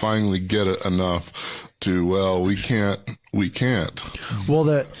 seem to finally get it enough to, well, we can't. Well,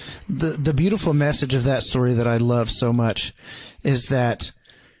 the beautiful message of that story that I love so much is that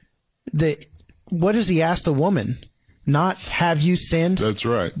what does he ask the woman? Not, have you sinned? That's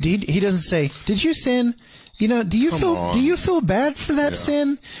right. He doesn't say, did you sin? You know, do you feel bad for that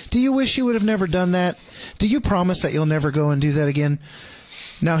sin? Do you wish you would have never done that? Do you promise that you'll never go and do that again?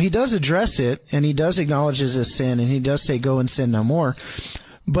 Now, he does address it, and he does acknowledge his sin, and he does say, go and sin no more.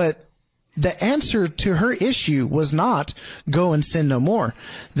 But the answer to her issue was not, go and sin no more.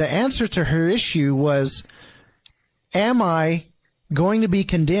 The answer to her issue was, am I going to be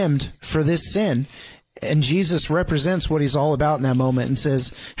condemned for this sin? And Jesus represents what he's all about in that moment and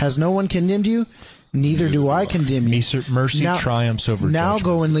says, has no one condemned you? Neither do I condemn you. Mercy triumphs over judgment. Now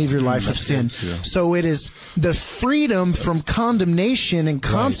go and leave your life of sin. Yeah. So it is the freedom from condemnation and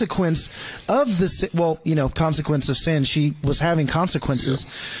consequence of the sin. Well, you know, consequence of sin. She was having consequences,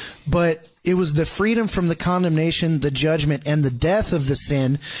 but it was the freedom from the condemnation, the judgment, and the death of the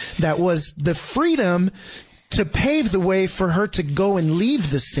sin that was the freedom to pave the way for her to go and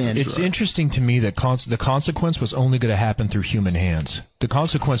leave the sin. It's interesting to me that the consequence was only going to happen through human hands. The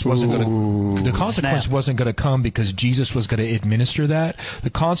consequence wasn't going to. The consequence wasn't going to come because Jesus was going to administer that. The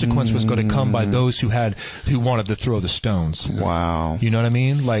consequence was going to come by those who wanted to throw the stones. Wow. You know what I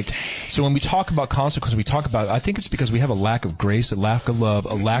mean? Like, so when we talk about consequence, we talk about. I think it's because we have a lack of grace, a lack of love,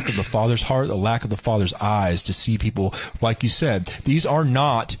 a lack of the Father's heart, a lack of the Father's eyes to see people. Like you said, these are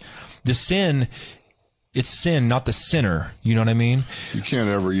not the sin. It's sin, not the sinner. You know what I mean? You can't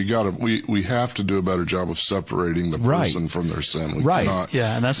ever. You got to. We have to do a better job of separating the person from their sin. We cannot,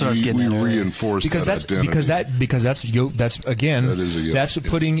 yeah, and that's what I was getting at. We reinforce because that identity. Because that's again that is a yoke. That's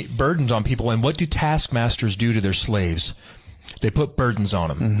putting burdens on people. And what do taskmasters do to their slaves? They put burdens on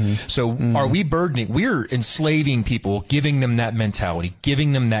them. So are we burdening? We're enslaving people, giving them that mentality,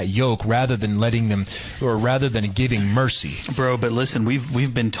 giving them that yoke, rather than letting them, or rather than giving mercy. Bro, but listen,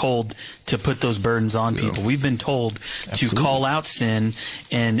 we've been told to put those burdens on people. We've been told to call out sin,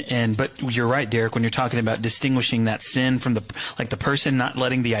 but you're right, Derek, when you're talking about distinguishing that sin from the person not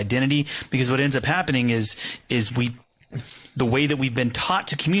letting the identity, because what ends up happening is the way that we've been taught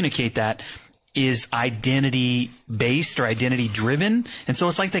to communicate that is identity based or identity driven, and so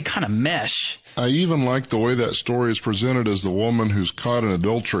it's like they kind of mesh. I even like the way that story is presented as the woman who's caught in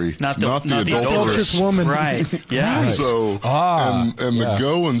adultery, not the adulterous woman, right? Yeah. Right. So the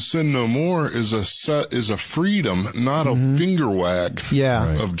go and sin no more is a freedom, not a finger wag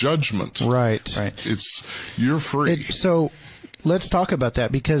of judgment. Right. It's you're free. So let's talk about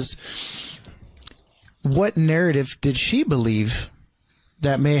that, because what narrative did she believe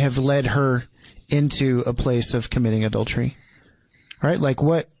that may have led her into a place of committing adultery? Right? Like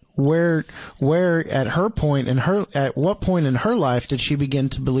where at what point in her life did she begin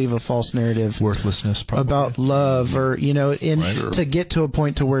to believe a false narrative? Worthlessness, probably. About love, or, to get to a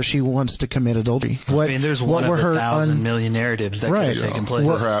point to where she wants to commit adultery. There's one of 1,000 million narratives that could have taken place.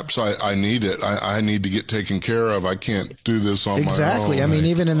 Perhaps I need it. I need to get taken care of. I can't do this on my own. Exactly. I mean,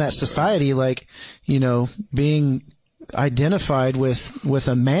 even in that society, being identified with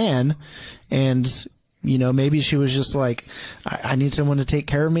a man, and maybe she was just like, I need someone to take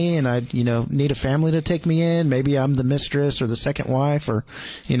care of me, and I need a family to take me in. Maybe I'm the mistress or the second wife, or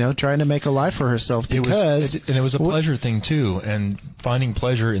trying to make a life for herself, because it was a pleasure thing too, and finding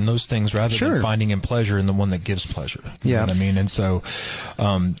pleasure in those things rather than finding in pleasure in the one that gives pleasure. You know what I mean? And so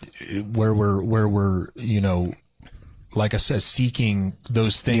where we're like I said, seeking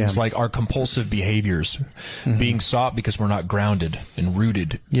those things, like our compulsive behaviors being sought because we're not grounded and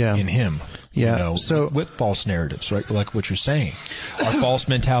rooted in Him. So with false narratives, right? Like what you're saying, our false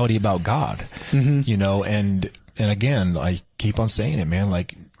mentality about God, and again, I keep on saying it, man,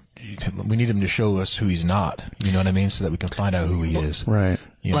 like we need Him to show us who He's not, you know what I mean? So that we can find out who He is. Right.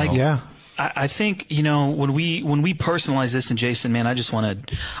 I think, when we personalize this, and Jason, man, I just want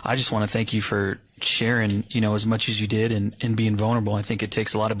to thank you for sharing, as much as you did, and being vulnerable. I think it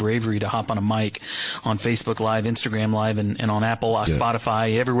takes a lot of bravery to hop on a mic on Facebook Live, Instagram Live, and on Apple,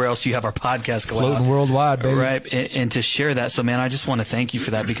 Spotify, everywhere else you have our podcast go floating worldwide, baby. Right. And to share that. So, man, I just want to thank you for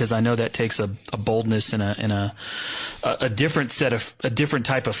that, because I know that takes a boldness and a different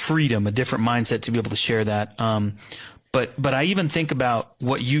type of freedom, a different mindset to be able to share that. But I even think about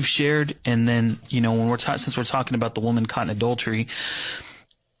what you've shared, and then, when since we're talking about the woman caught in adultery,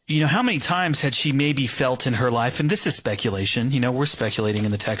 how many times had she maybe felt in her life, and this is speculation, we're speculating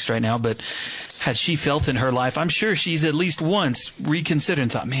in the text right now, but had she felt in her life, I'm sure she's at least once reconsidered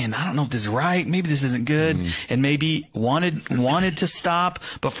and thought, man, I don't know if this is right. Maybe this isn't good. And maybe wanted to stop,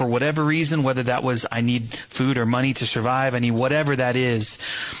 but for whatever reason, whether that was, I need food or money to survive, I need whatever that is,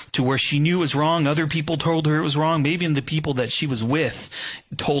 to where she knew it was wrong. Other people told her it was wrong. Maybe the people that she was with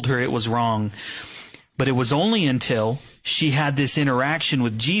told her it was wrong. But it was only until she had this interaction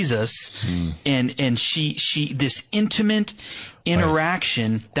with Jesus, and she this intimate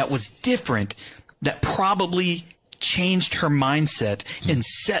interaction that was different, that probably changed her mindset and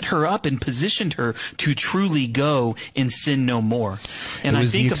set her up and positioned her to truly go and sin no more. And I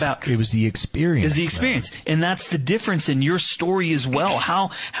think it was the experience. Is the experience. And that's the difference in your story as well.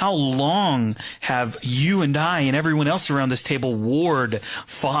 How long have you and I and everyone else around this table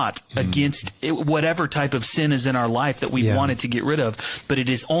fought against whatever type of sin is in our life that we wanted to get rid of? But it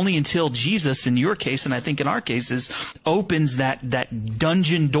is only until Jesus, in your case, and I think in our cases, opens that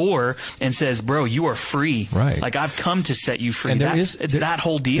dungeon door and says, bro, you are free. Right. Like, I've I've come to set you free. And It's that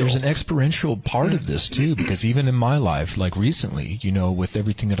whole deal. There's an experiential part of this too, because even in my life, like recently, you know, with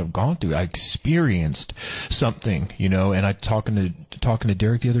everything that I've gone through, I experienced something, you know. And I talking to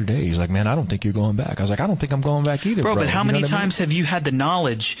Derek the other day. He's like, "Man, I don't think you're going back." I was like, "I don't think I'm going back either, bro." But how many what I mean? times have you had the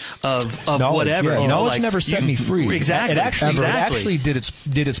knowledge of Knowledge, whatever? yeah. You know, Knowledge like, never set me free. Exactly. It actually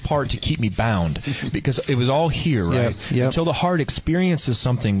did its part to keep me bound, because it was all here, right? Yep. Until the heart experiences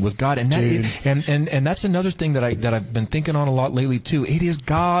something with God, and and that's another thing that I've been thinking on a lot lately too. It is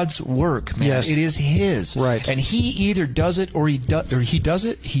God's work, man. Yes. It is His, right? And He either does it or He does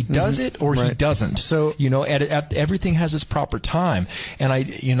it, He doesn't. So, you know, at everything has its proper time, and I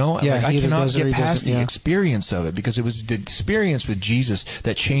cannot get past the experience of it, because it was the experience with Jesus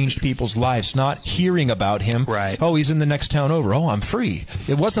that changed people's lives, not hearing about Him. Right. Oh, He's in the next town over. Oh, I'm free.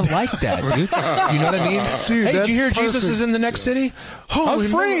 It wasn't like that, dude. You know what I mean? Dude, hey, that's did you hear perfect. Jesus is in the next city? Holy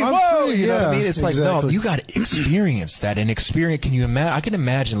I'm free. I'm Whoa. free. You know what I mean? It's like, no, exactly. you got to experience that. And experience, can you imagine? I can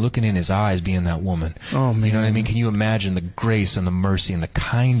imagine looking in His eyes being that woman. Oh, man. You know what I mean? Can you imagine the grace and the mercy and the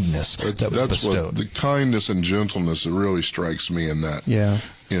kindness that was bestowed? The kindness and gentleness that really strikes me in that. Yeah.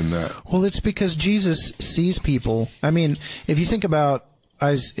 In that. Well, it's because Jesus sees people. I mean, if you think about,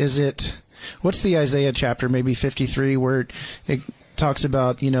 what's the Isaiah chapter, maybe 53, where it talks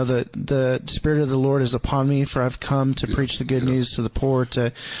about, you know, the Spirit of the Lord is upon me, for I've come to preach the good news to the poor,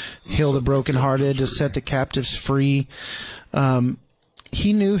 to heal the brokenhearted, to set the captives free.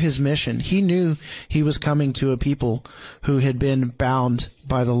 He knew his mission. He knew he was coming to a people who had been bound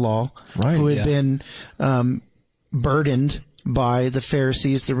by the law, right, who had been burdened by the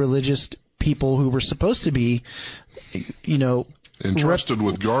Pharisees, the religious people who were supposed to be, you know, entrusted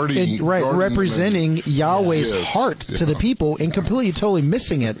with guarding representing Yahweh's Yes. heart to the people, and completely, totally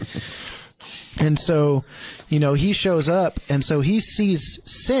missing it. And so, you know, he shows up, and so he sees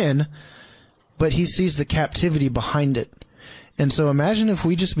sin, but he sees the captivity behind it. And so imagine if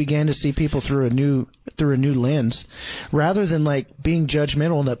we just began to see people through a new lens, rather than like being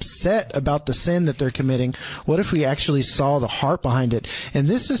judgmental and upset about the sin that they're committing. What if we actually saw the heart behind it? And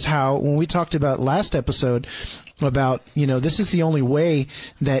this is how, when we talked about last episode about, you know, this is the only way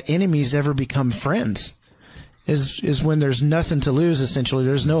that enemies ever become friends. Is when there's nothing to lose, essentially.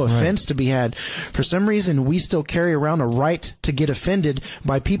 There's no offense to be had. For some reason, we still carry around a right to get offended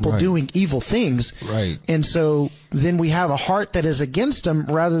by people doing evil things. Right. And so then we have a heart that is against them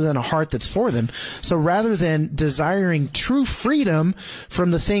rather than a heart that's for them. So rather than desiring true freedom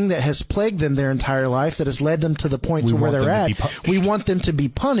from the thing that has plagued them their entire life, that has led them to the point to where they're at, we want them to be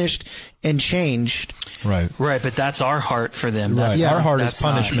punished and changed. Right. Right, but that's our heart for them. Right. That's Our heart is that's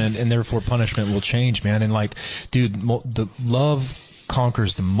not- punishment, and therefore punishment will change, man. And like, dude, the love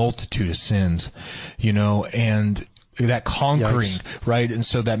conquers the multitude of sins, you know, and that conquering, right? And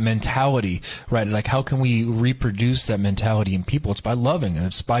so that mentality, right? Like, how can we reproduce that mentality in people? It's by loving, and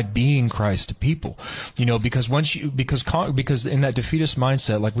it's by being Christ to people, you know, because because in that defeatist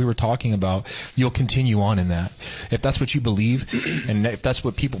mindset, like we were talking about, you'll continue on in that. If that's what you believe, and if that's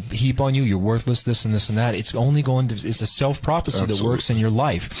what people heap on you, you're worthless, this and this and that, it's only going to, it's a self-prophecy that works in your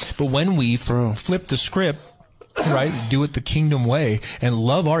life. But when we flip the script, right, do it the kingdom way and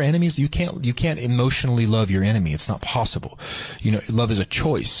love our enemies, you can't emotionally love your enemy. It's not possible. You know, love is a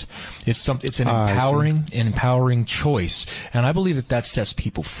choice. It's an empowering choice, and I believe that sets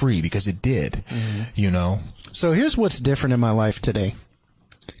people free, because it did. You know. So here's what's different in my life today,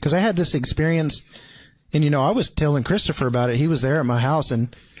 because I had this experience, and you know, I was telling Christopher about it. He was there at my house,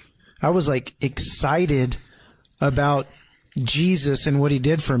 and I was like excited about Jesus and what He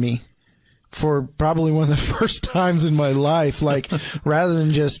did for me, for probably one of the first times in my life. Like, rather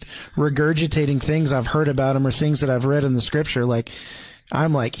than just regurgitating things I've heard about Him or things that I've read in the scripture, like,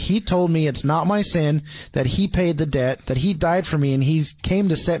 I'm like, He told me it's not my sin, that He paid the debt, that He died for me, and He came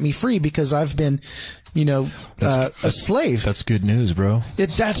to set me free because I've been, you know, a slave. That's good news, bro.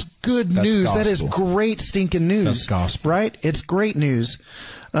 That's good news. Gospel. That is great stinking news. That's gospel. Right? It's great news.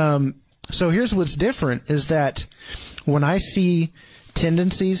 So here's what's different, is that when I see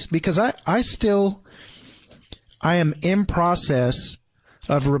tendencies, because I am in process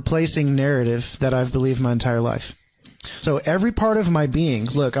of replacing narrative that I've believed my entire life. So every part of my being,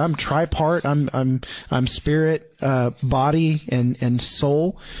 look, I'm tripart. I'm spirit, body, and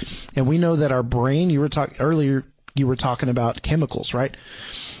soul. And we know that our brain, you were talking earlier, you were talking about chemicals, right?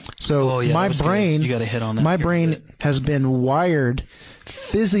 So my brain, you got to hit on that. My brain has been wired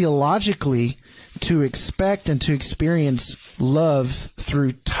physiologically to expect and to experience love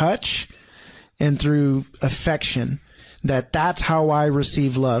through touch and through affection. That's how I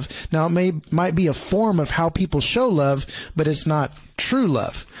receive love. Now, it might be a form of how people show love, but it's not true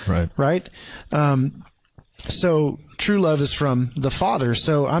love. Right. Right? So true love is from the Father.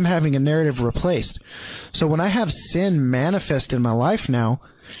 So I'm having a narrative replaced. So when I have sin manifest in my life now,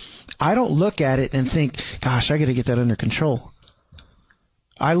 I don't look at it and think, gosh, I got to get that under control.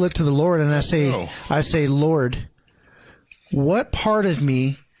 I look to the Lord and I say, Lord, what part of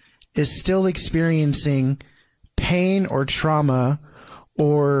me is still experiencing pain or trauma,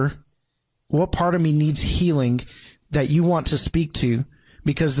 or what part of me needs healing that you want to speak to?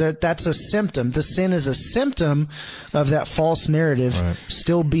 Because that's a symptom. The sin is a symptom of that false narrative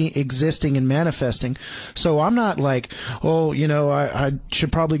still existing and manifesting. So I'm not like, oh, I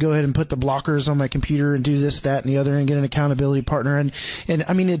should probably go ahead and put the blockers on my computer and do this, that, and the other, and get an accountability partner. And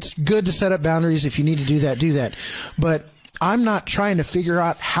I mean, it's good to set up boundaries. If you need to do that, do that. But I'm not trying to figure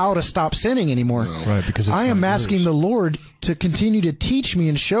out how to stop sinning anymore. No. Right, because I am asking the Lord to continue to teach me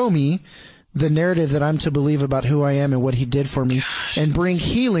and show me the narrative that I'm to believe about who I am and what he did for me, and bring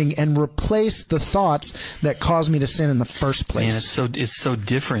healing and replace the thoughts that caused me to sin in the first place. Man, it's so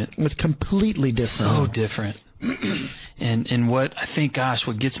different. It's completely different. So different. and what I think, gosh,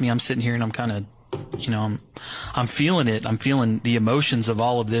 what gets me, I'm sitting here and I'm kind of, I'm feeling it. I'm feeling the emotions of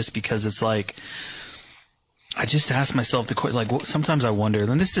all of this, because it's like, I just ask myself the question, like, sometimes I wonder,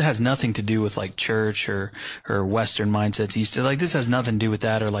 and this has nothing to do with like church or Western mindsets, Easter, like this has nothing to do with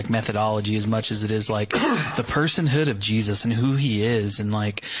that, or like methodology, as much as it is like the personhood of Jesus and who he is. And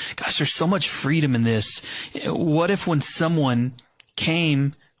like, gosh, there's so much freedom in this. What if when someone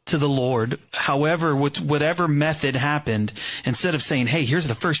came to the Lord, however, with whatever method happened, instead of saying, hey, here's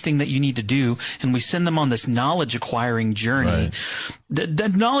the first thing that you need to do, and we send them on this knowledge acquiring journey,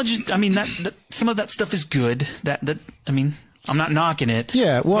 that knowledge, I mean, that some of that stuff is good. I mean, I'm not knocking it.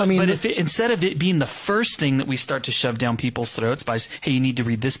 Yeah. Well, but if instead of it being the first thing that we start to shove down people's throats by, hey, you need to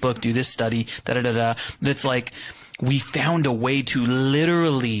read this book, do this study, that's like, we found a way to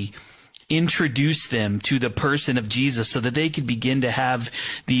literally introduce them to the person of Jesus so that they could begin to have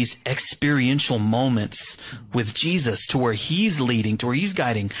these experiential moments with Jesus, to where he's leading, to where he's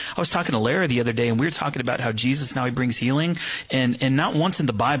guiding. I was talking to Lara the other day, and we were talking about how Jesus, now he brings healing, and not once in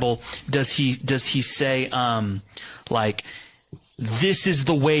the Bible does he say, like, this is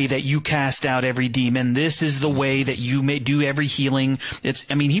the way that you cast out every demon. This is the way that you may do every healing.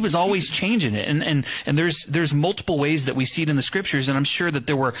 He was always changing it. And there's multiple ways that we see it in the scriptures. And I'm sure that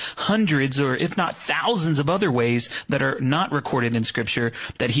there were hundreds, or if not thousands, of other ways that are not recorded in scripture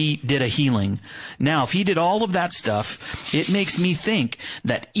that he did a healing. Now, if he did all of that stuff, it makes me think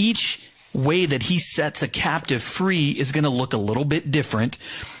that each way that he sets a captive free is going to look a little bit different,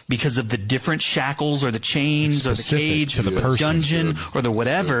 because of the different shackles or the chains or the cage or the dungeon or the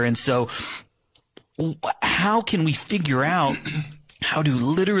whatever. And so how can we figure out how to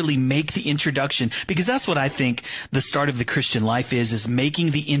literally make the introduction? Because that's what I think the start of the Christian life is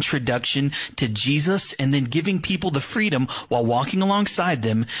making the introduction to Jesus, and then giving people the freedom while walking alongside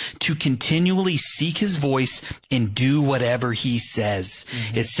them to continually seek his voice and do whatever he says.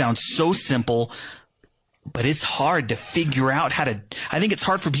 It sounds so simple, but it's hard to figure out how to, I think it's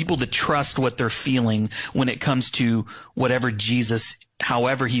hard for people to trust what they're feeling when it comes to whatever Jesus,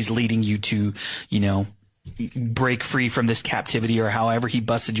 however he's leading you to, break free from this captivity, or however he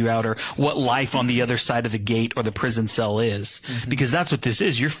busted you out, or what life on the other side of the gate or the prison cell is. Because that's what this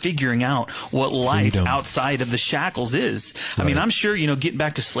is. You're figuring out what life outside of the shackles is. I mean, I'm sure, getting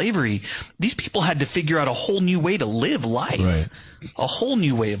back to slavery, these people had to figure out a whole new way to live life, a whole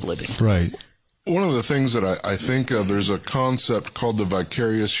new way of living. Right. One of the things that I think of, there's a concept called the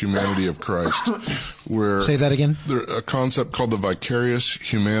vicarious humanity of Christ. Where Say that again? A concept called the vicarious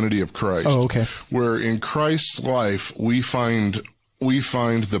humanity of Christ. Oh, okay. Where in Christ's life, we find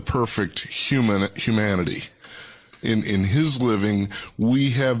the perfect humanity. In his living,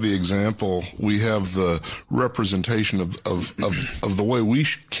 we have the example, we have the representation of the way we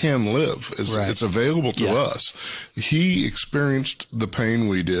can live. It's available to us. He experienced the pain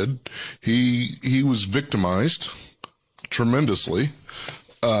we did. He was victimized tremendously,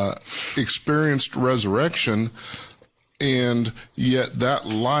 experienced resurrection, and yet that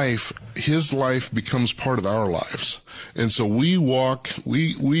life, his life, becomes part of our lives. And so we walk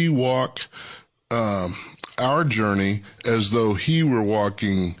our journey as though he were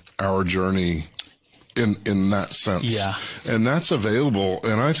walking our journey in that sense. Yeah. And that's available.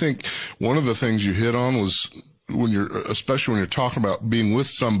 And I think one of the things you hit on was especially when you're talking about being with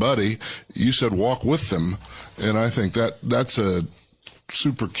somebody, you said walk with them. And I think that's a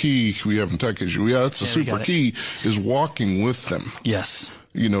super key. We haven't tech issue. Yeah, that's a super key, is walking with them. Yes.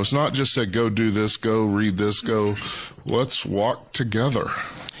 It's not just say, go do this, go read this, go, let's walk together.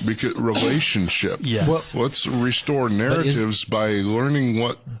 Because relationship. Yes. Let's restore narratives by learning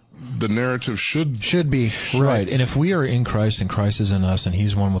what the narrative should be. Right. And if we are in Christ and Christ is in us and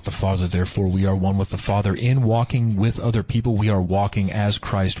he's one with the Father, therefore we are one with the Father. In walking with other people, we are walking as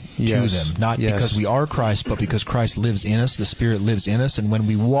Christ to them. Not because we are Christ, but because Christ lives in us, the Spirit lives in us. And when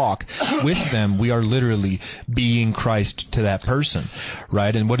we walk with them, we are literally being Christ to that person.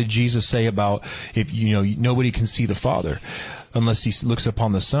 Right. And what did Jesus say about if, nobody can see the Father unless he looks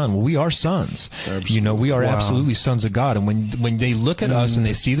upon the Son? Well, we are sons. Absolutely. We are absolutely sons of God. And when they look at us and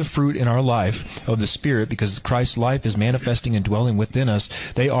they see the fruit in our life of the Spirit, because Christ's life is manifesting and dwelling within us,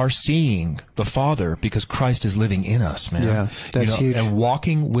 they are seeing the Father because Christ is living in us, man. Yeah, that's huge. And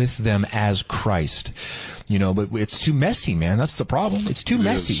walking with them as Christ. But it's too messy, man. That's the problem. It's too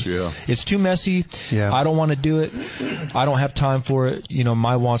messy. It's too messy. Yeah. I don't want to do it. I don't have time for it.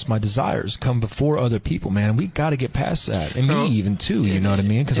 My wants, my desires come before other people, man. We got to get past that. And me even too, you know what I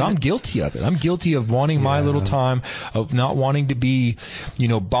mean? Because I'm guilty of it. I'm guilty of wanting my little time, of not wanting to be,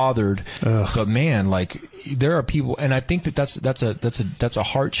 bothered. But man, there are people, and I think that's a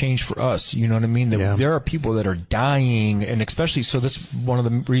heart change for us. You know what I mean? There are people that are dying, and especially so. That's one of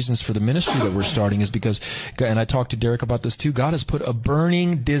the reasons for the ministry that we're starting is because, and I talked to Derek about this too. God has put a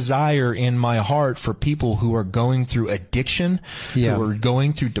burning desire in my heart for people who are going through addiction, who are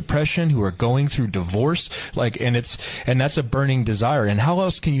going through depression, who are going through divorce, and that's a burning desire. And how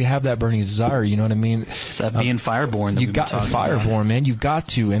else can you have that burning desire? You know what I mean? It's that being fireborn. You got fireborn, man. You've got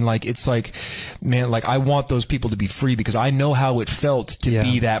to, and I want those people to be free because I know how it felt to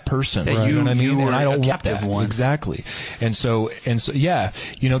be that person. Right. You know what I mean? And I don't want that once. Exactly. And so,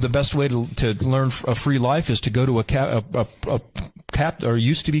 the best way to learn a free life is to go to or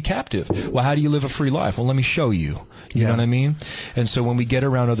used to be captive. Well, how do you live a free life? Well, let me show you. You know what I mean? And so when we get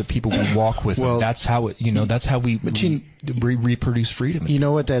around other people, we walk with them. That's how it. That's how we reproduce freedom. You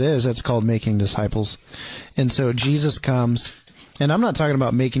know what that is? That's called making disciples. And so Jesus comes. And I'm not talking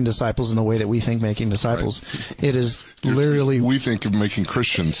about making disciples in the way that we think making disciples. Right. It is literally... We think of making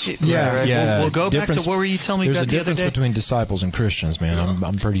Christians. Yeah. We'll go back to what were you telling me about the other day? There's a difference between disciples and Christians, man. Yeah.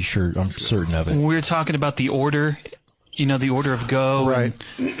 I'm pretty sure. I'm certain of it. We were talking about the order, the order of go. Right.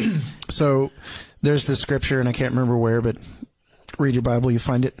 So there's this scripture, and I can't remember where, but... read your Bible, you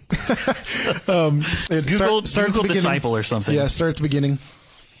find it. Google disciple or something. Yeah, start at the beginning.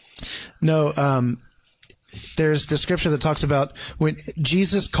 No, there's the scripture that talks about when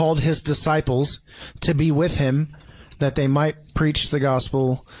Jesus called his disciples to be with him that they might preach the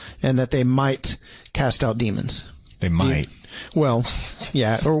gospel and that they might cast out demons. They might. Well,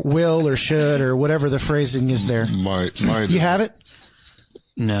 yeah, or will or should or whatever the phrasing is there. Might. You have it?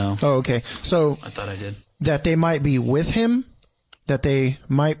 No. Oh, okay. So I thought I did. That they might be with him, that they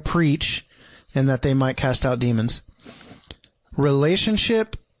might preach, and that they might cast out demons.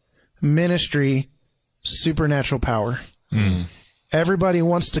 Relationship, ministry, supernatural power. Everybody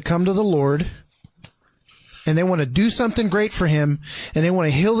wants to come to the Lord and they want to do something great for him, and they want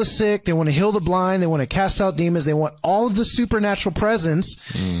to heal the sick, they want to heal the blind, they want to cast out demons, they want all of the supernatural presence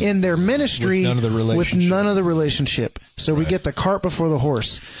in their ministry with none of the relationship. So we get the cart before the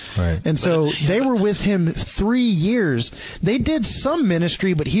horse. Right. And so they were with him 3 years. They did some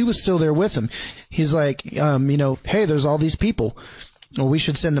ministry, but he was still there with them. He's like, hey, there's all these people. Well, we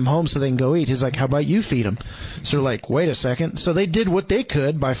should send them home so they can go eat. He's like, how about you feed them? So they're like, wait a second. So they did what they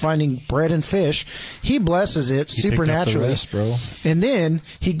could by finding bread and fish. He blesses it supernaturally. Rest, bro. And then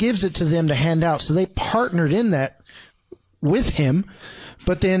he gives it to them to hand out. So they partnered in that with him.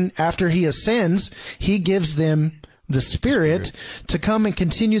 But then after he ascends, he gives them the Spirit to come and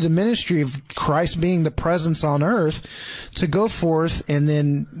continue the ministry of Christ being the presence on earth, to go forth and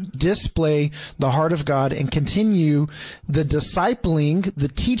then display the heart of God and continue the discipling, the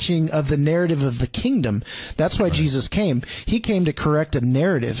teaching of the narrative of the kingdom. That's why Jesus came. He came to correct a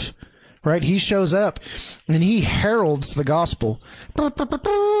narrative, right? He shows up and he heralds the gospel.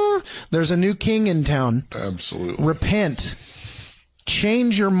 There's a new king in town. Absolutely. Repent.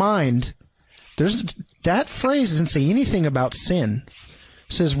 Change your mind. That phrase doesn't say anything about sin.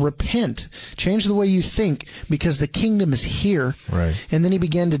 It says repent, change the way you think, because the kingdom is here. Right. And then he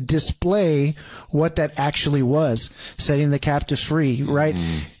began to display what that actually was, setting the captives free, right?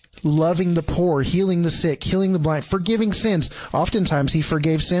 Loving the poor, healing the sick, healing the blind, forgiving sins. Oftentimes he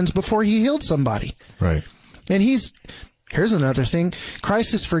forgave sins before he healed somebody. Right. And here's another thing.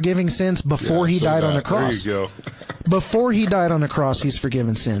 Christ is forgiving sins before he died on the cross. There you go. Before he died on the cross, he's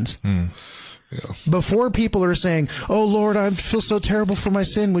forgiven sins. Before people are saying, "Oh Lord, I feel so terrible for my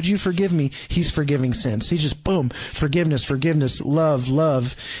sin. Would you forgive me?" He's forgiving sins. He's just boom, forgiveness,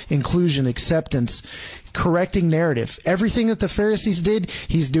 love, inclusion, acceptance, correcting narrative. Everything that the Pharisees did,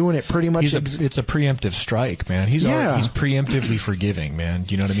 he's doing it pretty much. It's a preemptive strike, man. He's preemptively forgiving, man.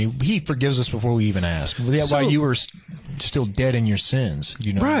 You know what I mean? He forgives us before we even ask. While you were still dead in your sins,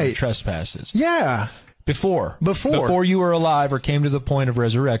 your trespasses. Yeah. Before you were alive or came to the point of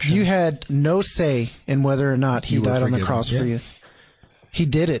resurrection, you had no say in whether or not he died on the cross for you. He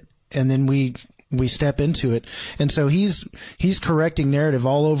did it, and then we step into it, and so he's correcting narrative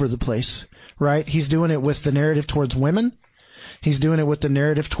all over the place, right? He's doing it with the narrative towards women. He's doing it with the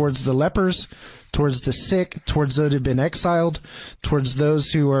narrative towards the lepers, towards the sick, towards those who've been exiled, towards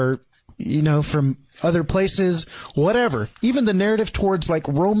those who are, from other places, whatever. Even the narrative towards like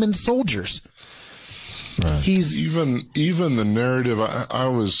Roman soldiers. Right. He's even the narrative.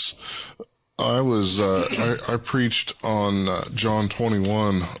 I preached on John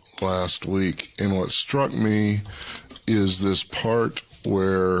 21 last week, and what struck me is this part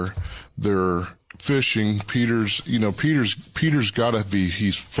where they're fishing. Peter's got to be.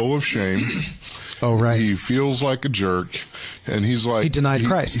 He's full of shame. Oh, right. He feels like a jerk, and he's like, he denied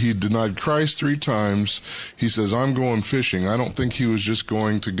Christ. He denied Christ 3 times. He says, "I'm going fishing." I don't think he was just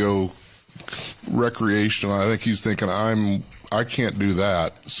going to go recreational. I think he's thinking, I can't do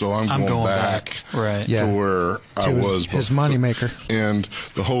that, so I'm going back right to where I was his moneymaker. And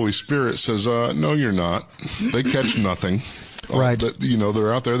the Holy Spirit says, "No, you're not." They catch nothing. Right.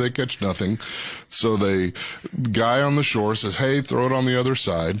 They're out there, they catch nothing. So the guy on the shore says, "Hey, throw it on the other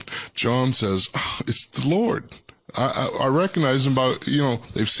side." John says, "It's the Lord." I recognize him by,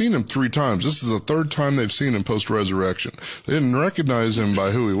 they've seen him 3 times. This is the 3rd time they've seen him post-resurrection. They didn't recognize him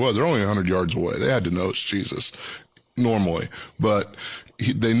by who he was. They're only 100 yards away. They had to know it's Jesus normally. But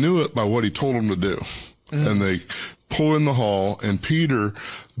they knew it by what he told them to do. And they pull in the haul, and Peter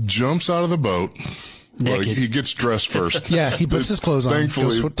jumps out of the boat. Like, he gets dressed first. Yeah, he puts his clothes on.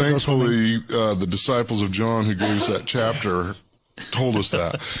 Thankfully, the disciples of John who gave us that chapter told us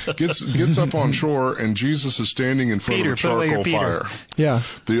that. Gets up on shore, and Jesus is standing in front of a charcoal fire. Yeah.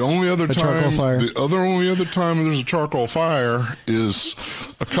 The only other time there's a charcoal fire is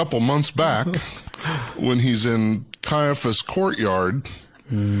a couple months back when he's in Caiaphas' courtyard.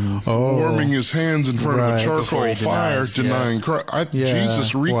 Warming his hands in front of a charcoal fire, denying Christ.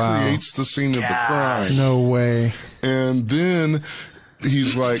 Jesus recreates the scene of the crime. No way. And then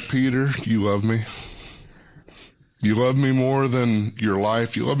he's like, "Peter, you love me? You love me more than your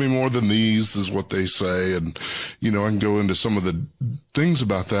life. You love me more than these," is what they say. And, I can go into some of the things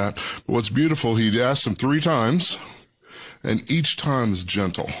about that. But what's beautiful, he asked him 3 times, and each time is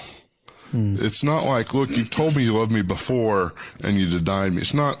gentle. It's not like, "Look, you've told me you loved me before and you denied me."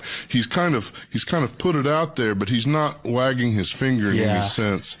 It's not, he's kind of put it out there, but he's not wagging his finger in any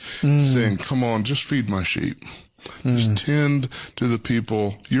sense, saying, "Come on, just feed my sheep. Just tend to the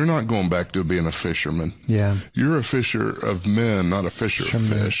people. You're not going back to being a fisherman. Yeah. You're a fisher of men, not a fisher of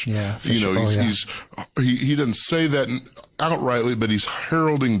fish." Yeah. He doesn't say that outrightly, but he's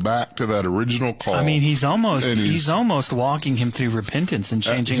heralding back to that original call. I mean, he's almost walking him through repentance and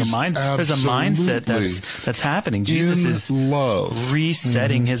changing a mind. There's a mindset that's happening. Jesus is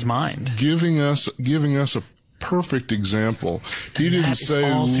resetting his mind, giving us a perfect example. He didn't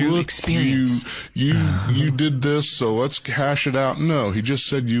say, "Look, you did this, so let's hash it out." No, he just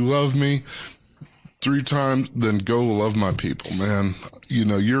said, "You love me 3 times, then go love my people." Man,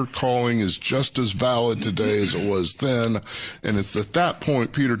 your calling is just as valid today as it was then. And it's at that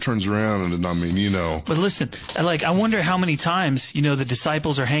point Peter turns around and, But listen, I wonder how many times, the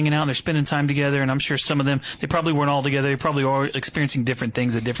disciples are hanging out and they're spending time together, and I'm sure some of them, they probably weren't all together. They probably were experiencing different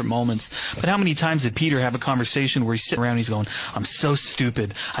things at different moments. But how many times did Peter have a conversation where he's sitting around and he's going, "I'm so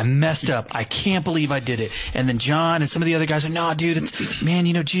stupid. I messed up. I can't believe I did it." And then John and some of the other guys are, "No, dude,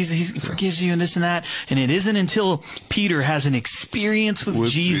 Jesus, he forgives you," and this and that. And it isn't until Peter has an experience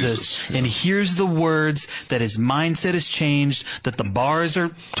with Jesus and hears the words that his mindset has changed, that the bars are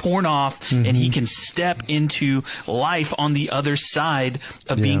torn off, and he can step into life on the other side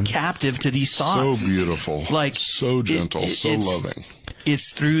of being captive to these thoughts. So beautiful. So gentle, so loving.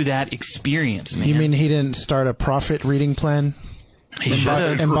 It's through that experience, man. You mean he didn't start a prophet reading plan? He should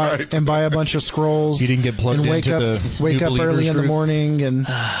have. And buy a bunch of scrolls. He didn't get plugged and into the wake up early in the morning and...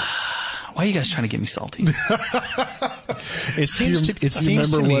 Why are you guys trying to get me salty? It seems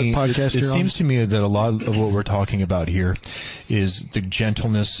to me that a lot of what we're talking about here is the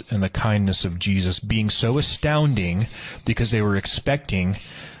gentleness and the kindness of Jesus being so astounding because they were expecting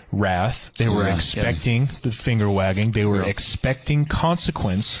wrath. They were expecting the finger wagging. They were expecting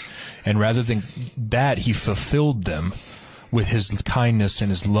consequence. And rather than that, he fulfilled them with his kindness and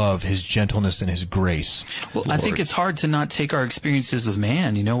his love, his gentleness and his grace. Well, I think it's hard to not take our experiences with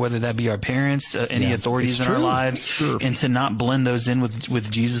man, you know, whether that be our parents, any authorities in our lives, and to not blend those in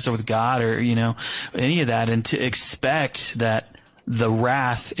with Jesus or with God or, you know, any of that, and to expect that the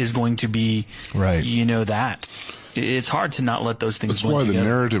wrath is going to be, you know, that. It's hard to not let those things That's blend why together. the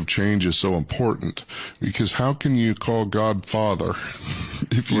narrative change is so important, because how can you call God Father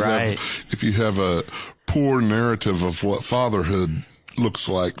if you have a poor narrative of what fatherhood looks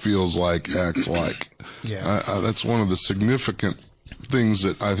like, feels like, acts like? That's one of the significant things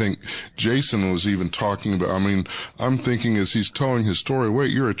that I think Jason was even talking about. I mean, I'm thinking as he's telling his story,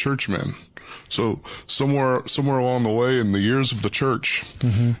 wait, you're a churchman. So somewhere along the way in the years of the church,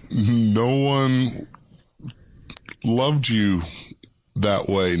 no one loved you that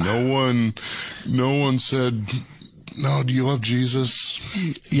way. No one said, no, do you love Jesus?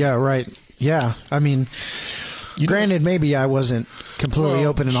 Yeah, right. Yeah. I mean, granted, maybe I wasn't completely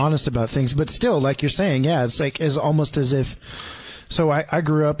open and honest about things, but still, like you're saying, yeah, it's like almost as if. So I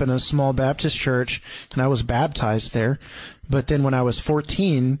grew up in a small Baptist church, and I was baptized there. But then when I was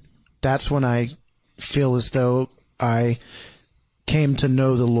 14, that's when I feel as though I came to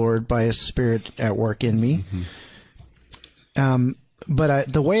know the Lord by His Spirit at work in me.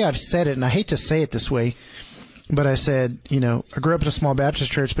 But the way I've said it, and I hate to say it this way, but I said, you know, I grew up in a small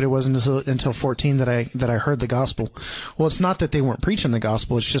Baptist church, but it wasn't until 14 that I heard the gospel. Well, it's not that they weren't preaching the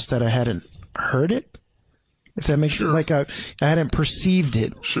gospel. It's just that I hadn't heard it. If that makes sense. Like I hadn't perceived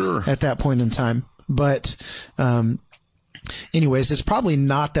it at that point in time. But, anyways, it's probably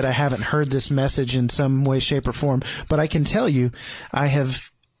not that I haven't heard this message in some way, shape, or form, but I can tell you, I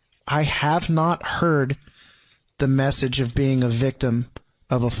have not heard the message of being a victim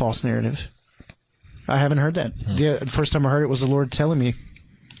of a false narrative. I haven't heard that. The first time I heard it was the Lord telling me.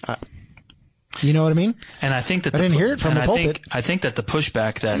 You know what I mean? And I think that I didn't hear it from the pulpit. I think that the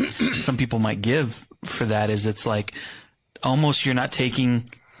pushback that some people might give for that is it's like almost you're not taking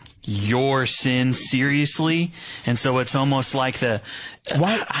your sin seriously, and so it's almost like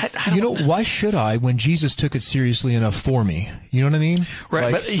why should I when Jesus took it seriously enough for me? You know what I mean?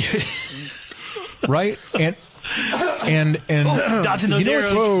 Right. Like, right? And dodging those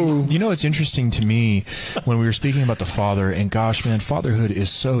arrows. You know, it's interesting to me when we were speaking about the father, and gosh, man, fatherhood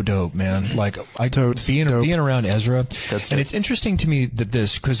is so dope, man. Like being around Ezra, and it's interesting to me that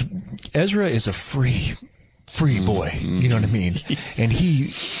because Ezra is a free boy, you know what I mean? And he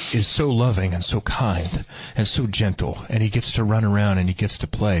is so loving and so kind and so gentle, and he gets to run around and he gets to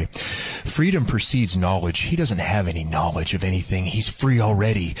play. Freedom precedes knowledge. He doesn't have any knowledge of anything. He's free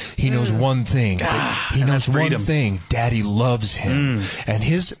already. He knows one thing. He knows one thing. Daddy loves him. And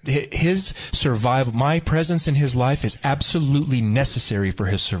his survival, my presence in his life is absolutely necessary for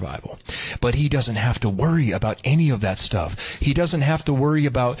his survival. But he doesn't have to worry about any of that stuff. He doesn't have to worry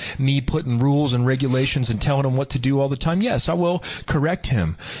about me putting rules and regulations and telling him what to do all the time. Yes, I will correct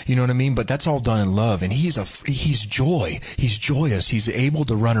him. You know what I mean? But that's all done in love. And he's joy. He's joyous. He's able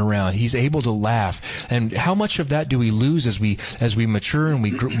to run around. He's able to laugh. And how much of that do we lose as we mature and we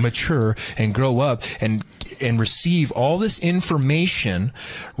mature and grow up and receive all this information,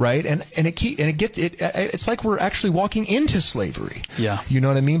 right? And it's like we're actually walking into slavery. Yeah. You know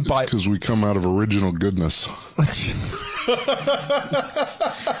what I mean? Because we come out of original goodness.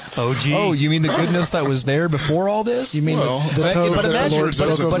 OG. Oh, you mean the goodness that was there before all this? You mean but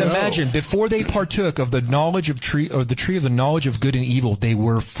imagine before they partook of the knowledge of the tree of the knowledge of good and evil, they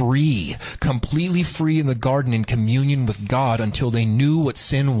were free, completely free in the garden in communion with God until they knew what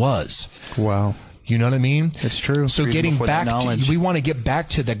sin was. Wow. You know what I mean? It's true. So getting back we want to get back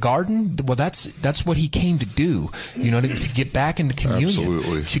to the garden. Well, that's what he came to do. You know, to get back into communion.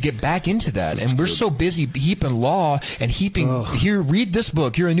 Absolutely. To get back into that. And we're so busy heaping law and heaping here. Read this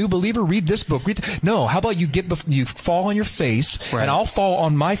book. You're a new believer. Read this book. No. How about you fall on your face, and I'll fall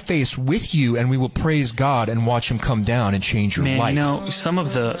on my face with you, and we will praise God and watch Him come down and change your life. You know, some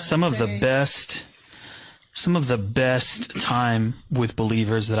of the best time with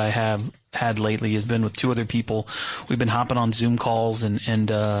believers that I have had lately has been with two other people. We've been hopping on Zoom calls and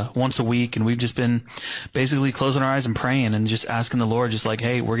once a week, and we've just been basically closing our eyes and praying and just asking the Lord, just like,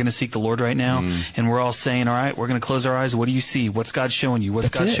 hey, we're going to seek the Lord right now. And we're all saying, all right, we're going to close our eyes. What do you see? What's God showing you? What's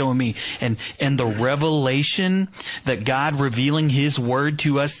God showing me? And the revelation that God revealing His word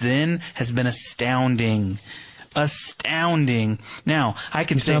to us then has been astounding. Now, I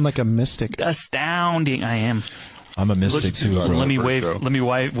can say, sound like a mystic. Astounding. I am. I'm a mystic too, bro. Let me For wave. show. Let me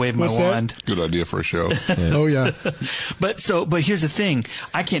wave my What's that? wand. Good idea for a show. Oh yeah. But here's the thing.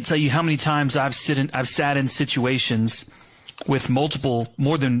 I can't tell you how many times I've sat in situations with more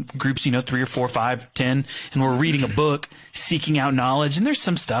than groups, 3 or 4, 5, 10, and we're reading a book, seeking out knowledge, and there's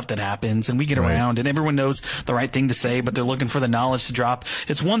some stuff that happens, and we get around, and everyone knows the right thing to say, but they're looking for the knowledge to drop.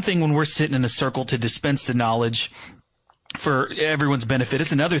 It's one thing when we're sitting in a circle to dispense the knowledge for everyone's benefit.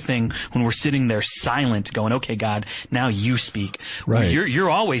 It's another thing when we're sitting there silent going, okay, God, now you speak. Right. You're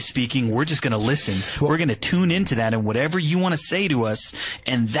always speaking. We're just going to listen. We're going to tune into that and whatever you want to say to us.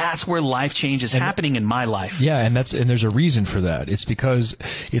 And that's where life change is happening in my life. Yeah, and there's a reason for that. It's because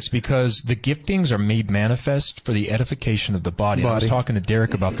the giftings are made manifest for the edification of the body. I was talking to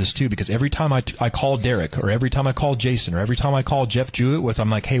Derek about this too, because every time I call Derek, or every time I call Jason, or every time I call Jeff Jewett I'm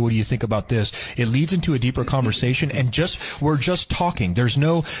like, hey, what do you think about this? It leads into a deeper conversation, and we're just talking. There's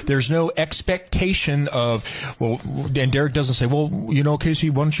no expectation of, well, and Derek doesn't say, well, Casey,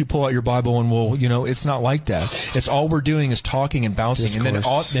 why don't you pull out your Bible and we'll, it's not like that. It's all we're doing is talking and bouncing, and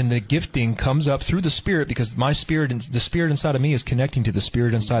then the gifting comes up through the Spirit, because my spirit and the Spirit inside of me is connecting to the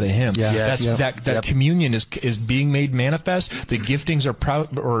Spirit inside of him. Yeah. That communion is being made manifest. The giftings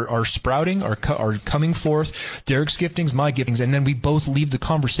are sprouting, are coming forth. Derek's giftings, my giftings, and then we both leave the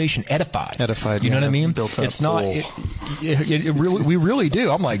conversation edified. Edified, You know what I mean? Built up. It's not. We really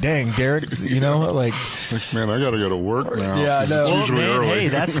do. I'm like, dang, Derek. Like, Man, I got to go to work now. Yeah, I 'cause know. it's Well, usually man, early. hey,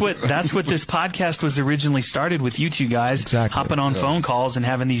 that's what this podcast was originally started with, you two guys hopping on phone calls and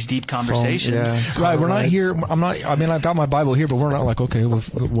having these deep conversations. right. We're not here. I've got my Bible here, but we're not like, okay, well,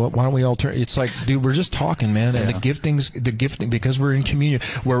 why don't we all turn? It's like, dude, we're just talking, man. And the gifting, because we're in communion.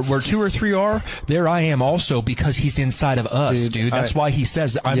 Where 2 or 3 are, there I am also, because he's inside of us, dude. That's why he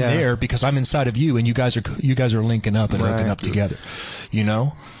says that I'm there, because I'm inside of you, and you guys are linking up and hooking up together.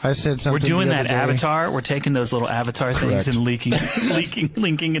 I said something. We're doing the that other day. avatar. We're taking those little avatar things and linking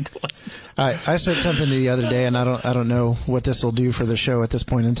into one. I said something the other day, and I don't know what this will do for the show at this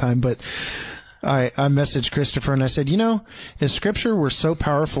point in time, but I messaged Christopher and I said, if Scripture were so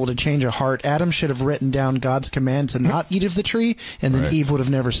powerful to change a heart, Adam should have written down God's command to not eat of the tree, and then Eve would have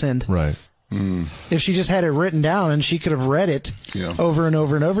never sinned. Right. If she just had it written down and she could have read it over and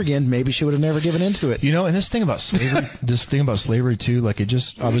over and over again, maybe she would have never given into it. And this thing about slavery, too, like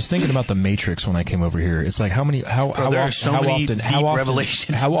I was thinking about the Matrix when I came over here. It's like how often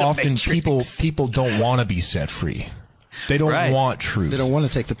people don't want to be set free. They don't want truth. They don't want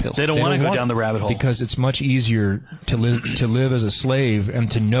to take the pill. They don't want to go down the rabbit hole, because it's much easier to live as a slave and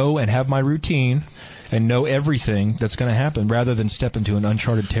to know and have my routine and know everything that's going to happen, rather than step into an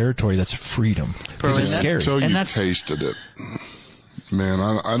uncharted territory that's freedom. Because it's scary. Until you tasted it. Man,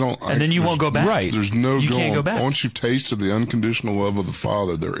 I don't. And then you won't go back. Right. There's no you going. Can't go back. Once you've tasted the unconditional love of the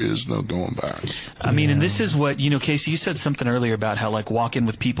Father, there is no going back. I mean, and this is what, Casey, you said something earlier about how, like, walking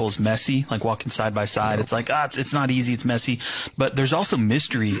with people is messy, like walking side by side. It's like, it's not easy, it's messy. But there's also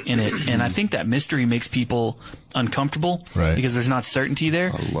mystery in it. And I think that mystery makes people uncomfortable, because there's not certainty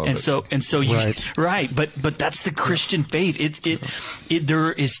there. I love and so you but that's the Christian faith.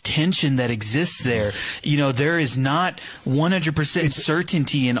 There is tension that exists there. There is not 100%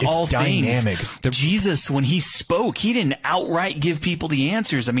 certainty in all dynamic. things. Jesus, when he spoke, he didn't outright give people the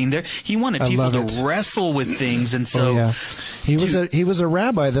answers. I mean, he wanted people to wrestle with things, and so he was a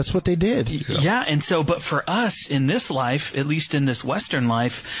rabbi. That's what they did. And so, but for us in this life, at least in this Western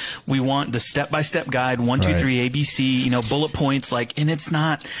life, we want the step-by-step guide, 1, 2, 3, ABC, bullet points, and it's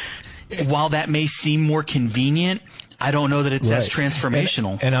not, while that may seem more convenient, I don't know that it's as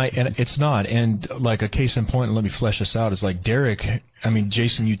transformational. And it's not. And like a case in point, and let me flesh this out, is like Derek,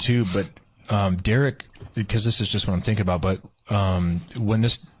 Jason, you too, but Derek, because this is just what I'm thinking about, but when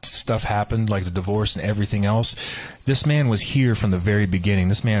this stuff happened, like the divorce and everything else, this man was here from the very beginning.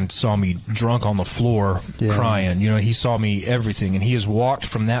 This man saw me drunk on the floor crying. He saw me everything, and he has walked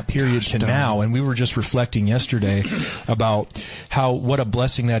from that period to now. And we were just reflecting yesterday about what a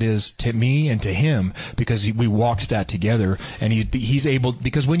blessing that is to me and to him, because we walked that together. And he's able,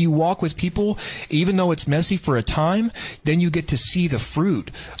 because when you walk with people, even though it's messy for a time, then you get to see the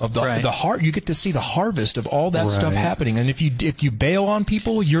fruit of the heart. You get to see the harvest of all that stuff happening. And if you bail on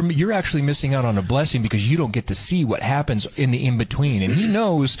people, you're actually missing out on a blessing, because you don't get to see what happens in the in-between. And he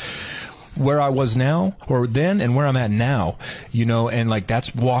knows where I was now, or then, and where I'm at now, and like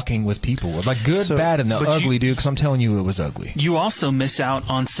that's walking with people, like good, bad, and the ugly, dude, because I'm telling you, it was ugly. You also miss out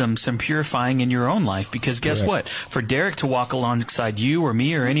on some purifying in your own life, because guess what? For Derek to walk alongside you or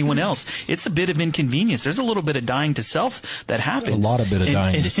me or anyone else, it's a bit of inconvenience. There's a little bit of dying to self that happens. A lot of bit of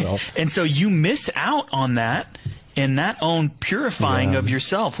dying to self. And so you miss out on that and that own purifying of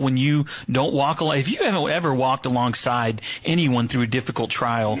yourself when you don't walk along. If you haven't ever walked alongside anyone through a difficult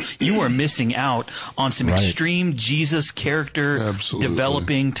trial, you are missing out on some extreme Jesus character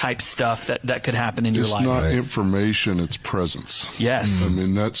developing type stuff that could happen in your life. It's not information, it's presence. Yes. I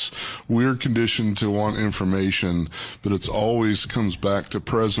mean, we're conditioned to want information, but it's always comes back to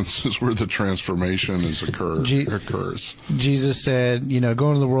presence is where the transformation occurs. Jesus said, go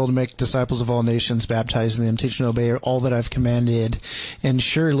into the world and make disciples of all nations, baptizing them, teaching them to obey all that I've commanded, and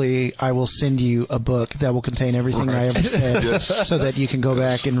surely I will send you a book that will contain everything I ever said, so that you can go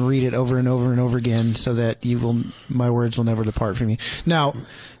back and read it over and over and over again, so that my words will never depart from you. Now,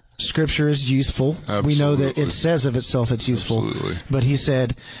 Scripture is useful. Absolutely. We know that it says of itself it's useful. Absolutely. But he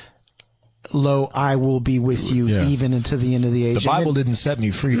said, lo, I will be with you even into the end of the age. The Bible didn't set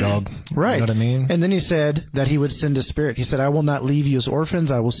me free, dog. Right. You know what I mean? And then he said that he would send a Spirit. He said, I will not leave you as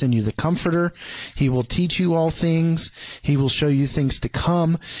orphans. I will send you the Comforter. He will teach you all things. He will show you things to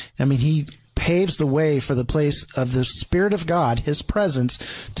come. I mean, he paves the way for the place of the Spirit of God, his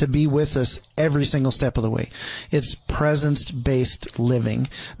presence, to be with us every single step of the way. It's presence-based living,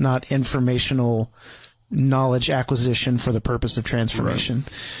 not informational knowledge acquisition for the purpose of transformation.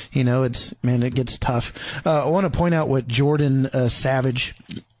 It gets tough. I want to point out what Jordan Savage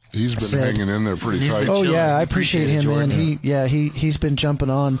He's been said. hanging in there pretty tight. Oh chilling. yeah, I appreciate him, Jordan. man. He's been jumping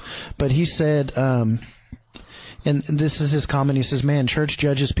on, but he said, and this is his comment. He says, man, church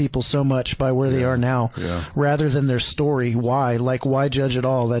judges people so much by where they are now rather than their story. Why? Like, why judge at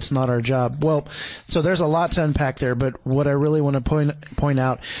all? That's not our job. Well, so there's a lot to unpack there, but what I really want to point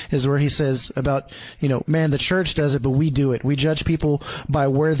out is where he says about, man, the church does it, but we do it. We judge people by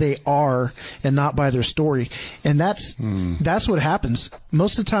where they are and not by their story. And that's what happens.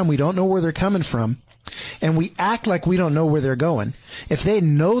 Most of the time, we don't know where they're coming from. And we act like we don't know where they're going. If they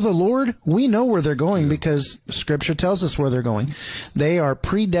know the Lord, we know where they're going because Scripture tells us where they're going. They are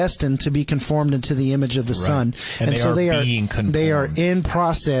predestined to be conformed into the image of the Son, and so they are being conformed. They are in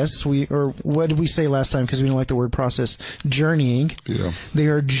process. Or what did we say last time? Because we don't like the word process. Journeying. Yeah. They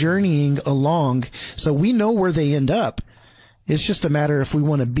are journeying along, so we know where they end up. It's just a matter if we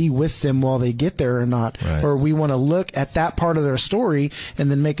want to be with them while they get there or not, or we want to look at that part of their story and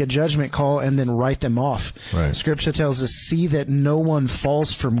then make a judgment call and then write them off. Right. Scripture tells us, see that no one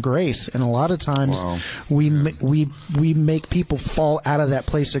falls from grace. And a lot of times we make people fall out of that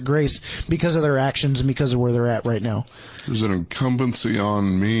place of grace because of their actions and because of where they're at right now. There's an incumbency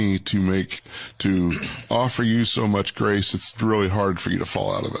on me to offer you so much grace, it's really hard for you to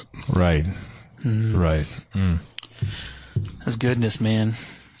fall out of it. Right. Right. That's goodness, man.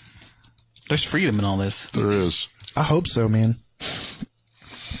 There's freedom in all this. There is. I hope so, man.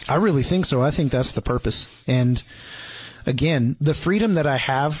 I really think so. I think that's the purpose. And again, the freedom that I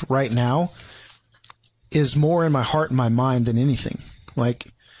have right now is more in my heart and my mind than anything. Like,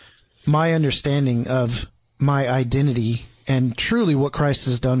 my understanding of my identity and truly what Christ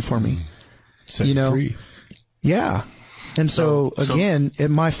has done for me. Set you free. Yeah. And so again,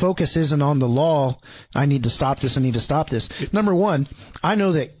 my focus isn't on the law. I need to stop this. I need to stop this. Number one, I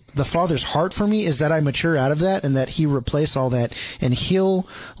know that the Father's heart for me is that I mature out of that and that he replace all that and heal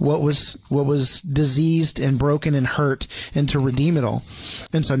what was diseased and broken and hurt and to redeem it all.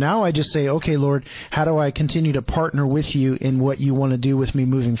 And so now I just say, okay, Lord, how do I continue to partner with you in what you want to do with me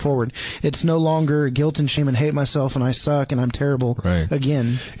moving forward? It's no longer guilt and shame and hate myself and I suck and I'm terrible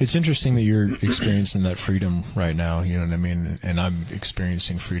again. It's interesting that you're experiencing that freedom right now, you know what I mean? And I'm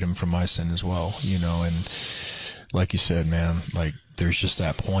experiencing freedom from my sin as well, and like you said, man, like there's just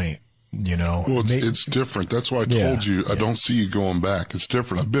that point, Well, it's different. That's why I told you I don't see you going back. It's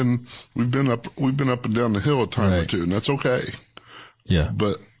different. We've been up and down the hill a time or two, and that's okay. Yeah,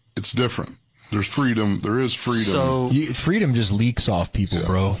 but it's different. There's freedom. There is freedom. So freedom just leaks off people,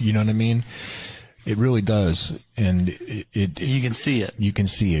 bro. You know what I mean? It really does, and you can see it. You can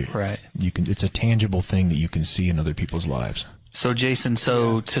see it, right? It's a tangible thing that you can see in other people's lives. So, Jason,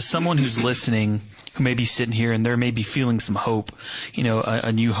 to someone who's listening, who may be sitting here and they're maybe feeling some hope,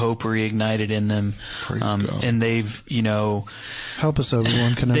 a new hope reignited in them, and they've, help us,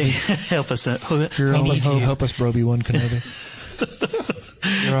 Obi-Wan Kenobi. Help us, help us, Obi-Wan Kenobi.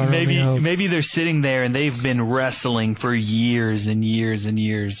 Maybe they're sitting there and they've been wrestling for years and years and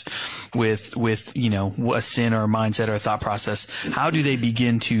years with a sin or a mindset or a thought process. How do they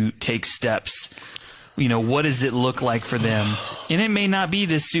begin to take steps? What does it look like for them? And it may not be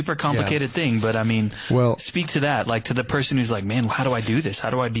this super complicated thing, but I mean, speak to that, like to the person who's like, man, how do I do this?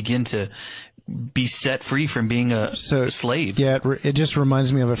 How do I begin to be set free from being a slave? Yeah, it just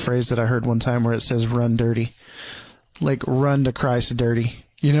reminds me of a phrase that I heard one time where it says, run dirty. Like, run to Christ dirty.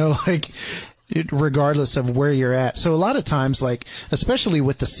 regardless of where you're at. So a lot of times, like, especially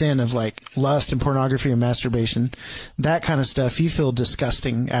with the sin of like lust and pornography and masturbation, that kind of stuff, you feel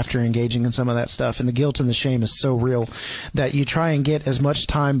disgusting after engaging in some of that stuff. And the guilt and the shame is so real that you try and get as much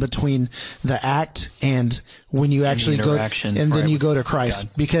time between the act and when you actually go, and then you go to Christ,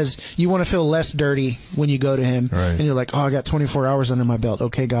 God, because you want to feel less dirty when you go to him. Right. And you're like, oh, I got 24 hours under my belt.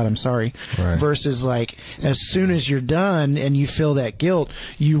 Okay, God, I'm sorry. Right. Versus like, as soon as you're done and you feel that guilt,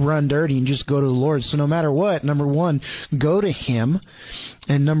 you run dirty and just go to the Lord. So no matter what, number one, go to him.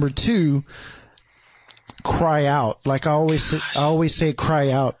 And number two, cry out. Like I always say, cry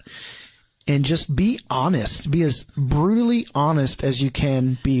out. And just be honest. Be as brutally honest as you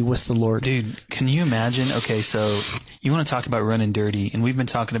can be with the Lord. Dude, can you imagine? Okay, so you want to talk about running dirty, and we've been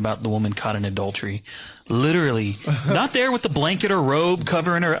talking about the woman caught in adultery. Literally, not there with the blanket or robe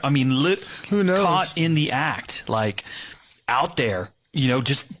covering her. I mean, who knows? Caught in the act, like out there, you know,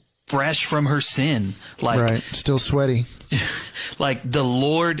 just fresh from her sin. Like, right, still sweaty. Like the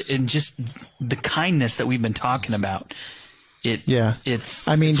Lord and just the kindness that we've been talking about. It's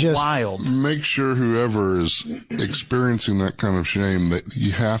just wild. Make sure whoever is experiencing that kind of shame, that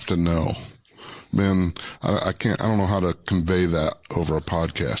you have to know. Man, I don't know how to convey that over a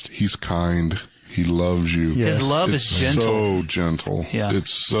podcast. He's kind. He loves you. Yes. His love is gentle. So gentle. Yeah. It's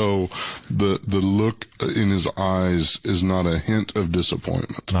so, the look in his eyes is not a hint of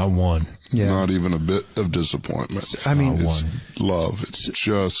disappointment. Not one. Yeah. Not even a bit of disappointment. I mean, it's love. It's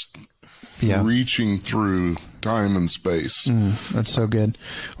just reaching through time and space. That's so good.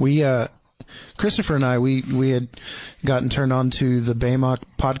 We, Christopher and I, we had gotten turned on to the Bema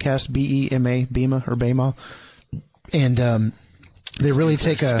podcast, BEMA, Bema or Bema, and they really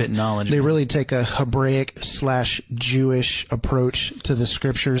take a Hebraic / Jewish approach to the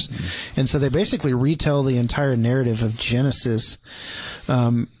scriptures, and so they basically retell the entire narrative of Genesis,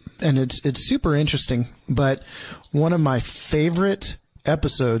 and it's super interesting. But one of my favorite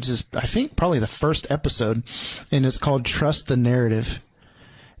episodes is, I think, probably the first episode, and it's called Trust the Narrative.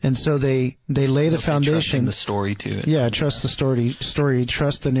 And so they lay the foundation. The story too. Yeah, trust the story,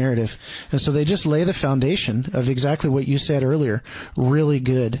 trust the narrative. And so they just lay the foundation of exactly what you said earlier. Really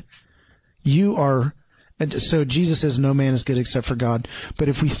good. So Jesus says no man is good except for God. But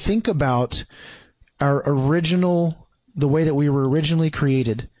if we think about the way that we were originally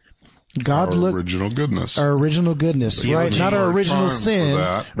created, God looked original goodness. Our original goodness, right? Not our original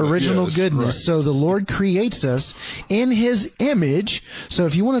sin, original goodness. Right. So the Lord creates us in his image. So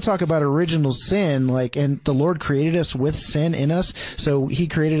if you want to talk about original sin, and the Lord created us with sin in us, so he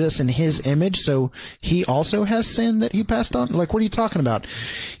created us in his image, so he also has sin that he passed on? What are you talking about?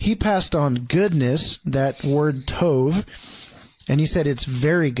 He passed on goodness, that word tov, and he said it's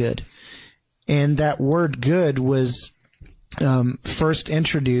very good. And that word good was first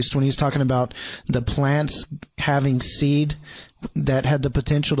introduced when he's talking about the plants having seed that had the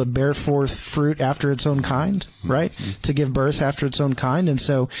potential to bear forth fruit after its own kind, right? Mm-hmm. To give birth after its own kind. And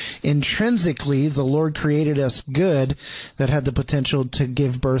so intrinsically, the Lord created us good that had the potential to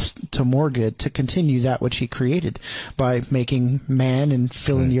give birth to more good, to continue that which he created by making man and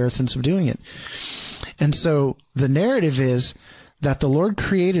filling the earth and subduing it. And so the narrative is that the Lord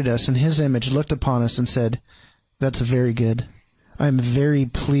created us in his image, looked upon us and said, that's very good. I'm very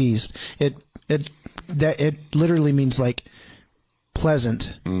pleased. It literally means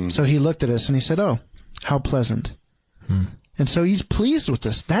pleasant. So he looked at us and he said, "Oh, how pleasant." And so he's pleased with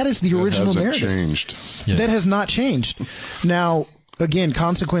us. That is the original narrative. Changed. Yeah. That has not changed. Now, again,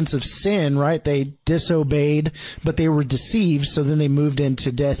 consequence of sin, right? They disobeyed, but they were deceived. So then they moved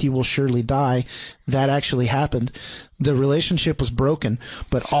into death. You will surely die. That actually happened. The relationship was broken,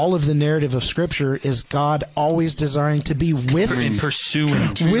 but all of the narrative of Scripture is God always desiring to be with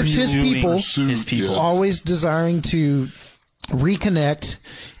his people, always desiring to reconnect,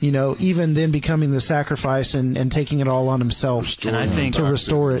 even then becoming the sacrifice and taking it all on himself to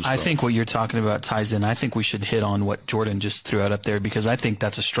restore it. I think what you're talking about ties in. I think we should hit on what Jordan just threw out up there, because I think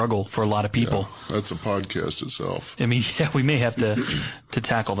that's a struggle for a lot of people. Yeah, that's a podcast itself. I mean, we may have to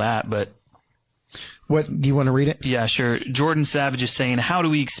tackle that, but. What, do you want to read it? Yeah, sure. Jordan Savage is saying, how do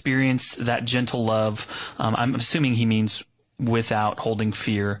we experience that gentle love? I'm assuming he means without holding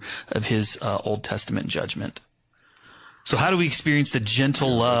fear of his Old Testament judgment. So how do we experience the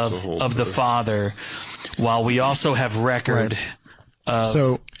gentle love of the Father while we also have record of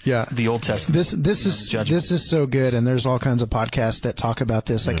the Old Testament? This is so good, and there's all kinds of podcasts that talk about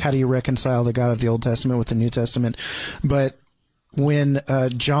this. How do you reconcile the God of the Old Testament with the New Testament? But when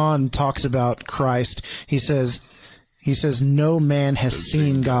John talks about Christ, he says, no man has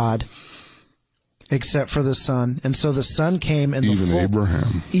seen God. except for the Son. And so the Son came and Even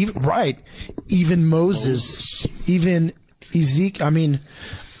Abraham. Even Moses, even Ezekiel. I mean,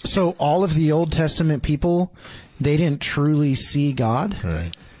 so all of the Old Testament people, they didn't truly see God.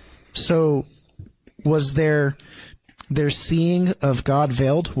 Right. So was their seeing of God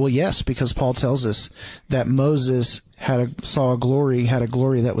veiled? Well, yes, because Paul tells us that Moses saw a glory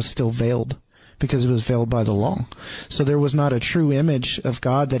that was still veiled, because it was veiled by the law. So there was not a true image of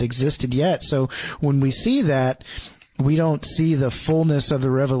God that existed yet. So when we see that, we don't see the fullness of the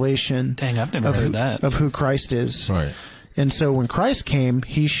revelation. Dang, I've never heard that. Of who Christ is. Right. And so when Christ came,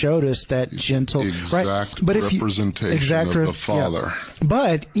 he showed us that gentle, exact right? representation of the Father. Yeah.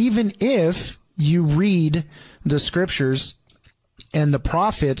 But even if you read the scriptures and the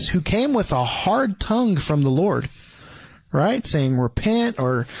prophets who came with a hard tongue from the Lord, right? Saying repent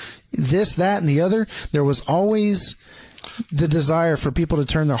or this, that, and the other, there was always the desire for people to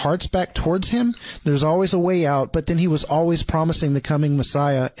turn their hearts back towards him. There's always a way out, but then he was always promising the coming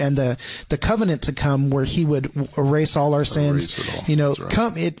Messiah and the covenant to come, where he would erase all our sins. You know,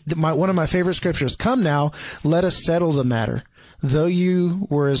 right. One of my favorite scriptures, come now, let us settle the matter. Though you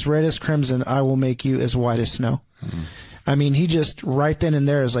were as red as crimson, I will make you as white as snow. I mean, he just right then and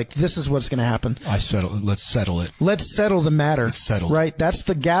there is like, this is what's going to happen. Let's settle it. Let's settle the matter. It's settled. Right? That's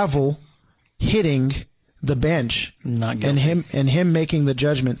the gavel hitting the bench. Not guilty. And him making the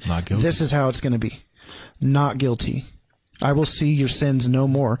judgment. Not guilty. This is how it's going to be. Not guilty. I will see your sins no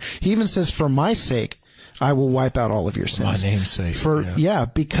more. He even says, for my sake, I will wipe out all of your sins. My name's sake.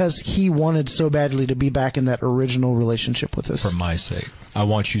 Because he wanted so badly to be back in that original relationship with us. For my sake. I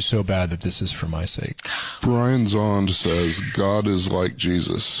want you so bad that this is for my sake. Brian Zond says, God is like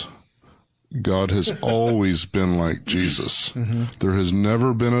Jesus. God has always been like Jesus. There has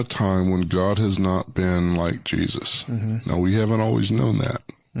never been a time when God has not been like Jesus. Now, we haven't always known that,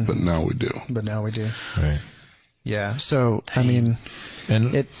 but now we do. But now we do. Right. Yeah. So, I mean,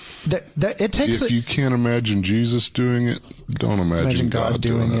 and it takes. If you can't imagine Jesus doing it, don't imagine God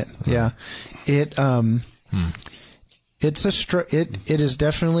doing it. Yeah. It is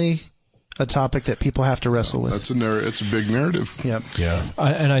definitely a topic that people have to wrestle with. It's a big narrative. Yep. Yeah.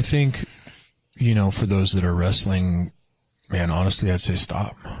 And I think, you know, for those that are wrestling, man, honestly, I'd say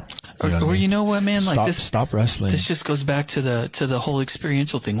stop. You know what, man? Stop wrestling. This just goes back to the whole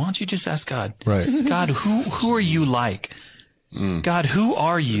experiential thing. Why don't you just ask God? Right. God, who are you like? God, who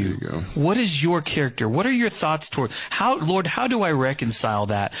are you? What is your character? What are your thoughts toward Lord, how do I reconcile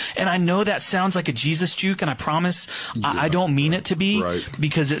that? And I know that sounds like a Jesus juke, and I promise I don't mean it to be,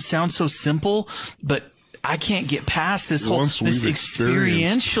 because it sounds so simple, but I can't get past this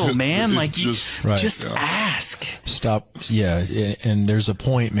experiential, man. Like, just ask. Stop. Yeah. And there's a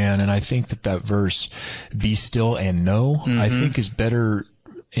point, man. And I think that verse, be still and know, I think is better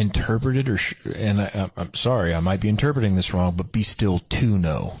interpreted, I'm sorry, I might be interpreting this wrong, but be still to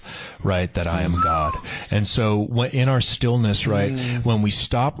know, right, that I am God. And so in our stillness, right, when we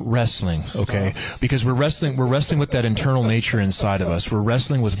stop wrestling, okay, because we're wrestling with that internal nature inside of us. We're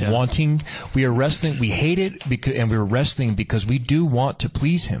wrestling with wanting. We hate it and we're wrestling because we do want to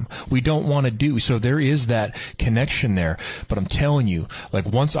please him. We don't want to do. So there is that connection there. But I'm telling you, like,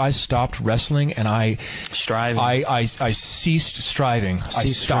 once I stopped wrestling and I ceased striving.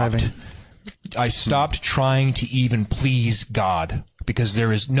 I stopped trying to even please God, because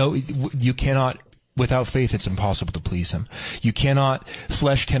you cannot, without faith, it's impossible to please him.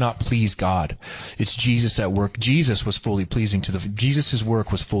 Flesh cannot please God. It's Jesus at work. Jesus' work was fully pleasing to the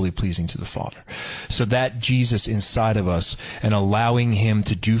Father. So that Jesus inside of us, and allowing him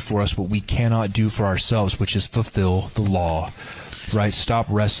to do for us what we cannot do for ourselves, which is fulfill the law. Right, stop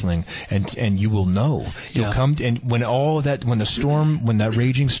wrestling, and you will know. You'll come, and when that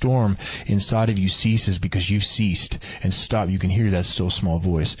raging storm inside of you ceases because you've ceased and stop, you can hear that still small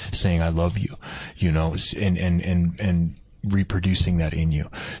voice saying, "I love you," you know, and reproducing that in you.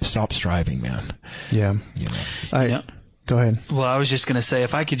 Stop striving, man. Yeah. You know. Go ahead. Well, I was just going to say,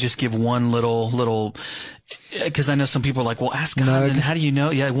 if I could just give one little, because I know some people are like, well, ask God, and how do you know?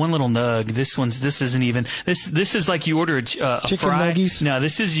 Yeah, one little nug. This isn't even, this is like you order a chicken fry. Nuggies? No,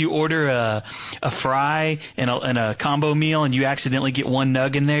 this is you order a fry and a combo meal, and you accidentally get one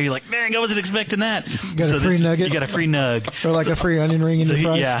nug in there. You're like, man, I wasn't expecting that. You got a free nugget? You got a free nug. Or like a free onion ring in your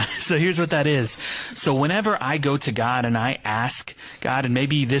fries? Yeah. So here's what that is. So whenever I go to God and I ask God, and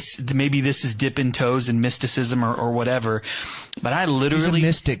maybe this is dipping toes in mysticism or whatever, but I literally... He's a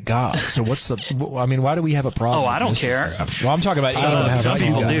mystic God. So why do we have a problem? Oh, I don't care. Well, I'm talking about some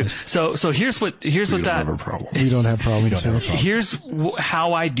people do. So here's what We don't have a problem. We don't have problems. Here's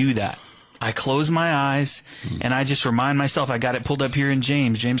how I do that. I close my eyes and I just remind myself, I got it pulled up here in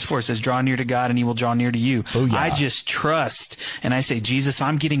James 4 says, draw near to God and he will draw near to you. Oh, yeah. I just trust. And I say, Jesus,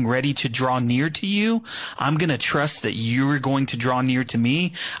 I'm getting ready to draw near to you. I'm going to trust that you're going to draw near to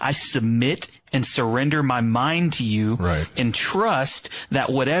me. I submit and surrender my mind to you, right, and trust that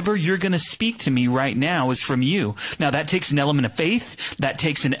whatever you're going to speak to me right now is from you. Now that takes an element of faith. That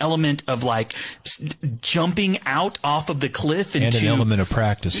takes an element of like jumping out off of the cliff and an element of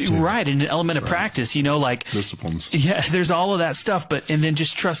practice too. Right, and an element of practice, you know, like disciplines. Yeah, there's all of that stuff, and then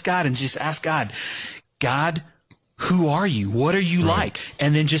just trust God and just ask God, who are you? What are you like?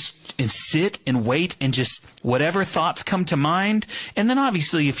 And then just sit and wait and just whatever thoughts come to mind. And then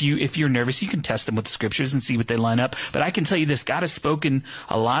obviously if you're nervous, you can test them with the scriptures and see what they line up. But I can tell you this, God has spoken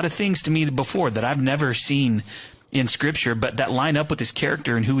a lot of things to me before that I've never seen in scripture, but that line up with his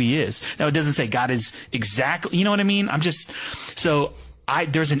character and who he is. Now it doesn't say God is exactly, you know what I mean?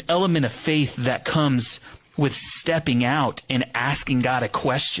 There's an element of faith that comes with stepping out and asking God a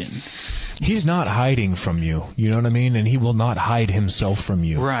question. He's not hiding from you. You know what I mean? And he will not hide himself from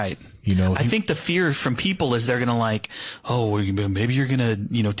you. Right. You know, I think the fear from people is they're going to like, oh, maybe you're going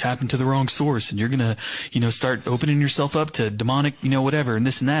to, tap into the wrong source and you're going to, start opening yourself up to demonic, whatever, and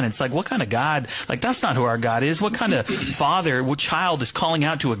this and that. And it's like, what kind of God? Like, that's not who our God is. What kind of father, what child is calling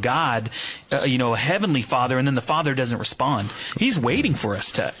out to a God, a heavenly father, and then the father doesn't respond? He's waiting for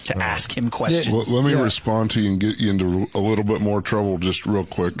us to ask him questions. Let me respond to you and get you into a little bit more trouble just real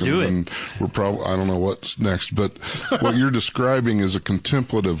quick. And we're probably, I don't know what's next, but what you're describing is a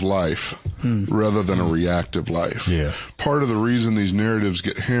contemplative life. Rather than a reactive life. Yeah. Part of the reason these narratives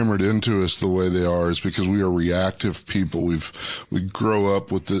get hammered into us the way they are is because we are reactive people. We grow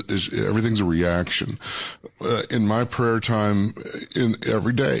up with everything's a reaction. In my prayer time,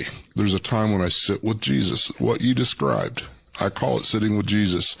 every day, there's a time when I sit with Jesus. What you described, I call it sitting with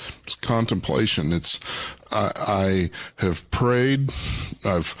Jesus. It's contemplation. I have prayed.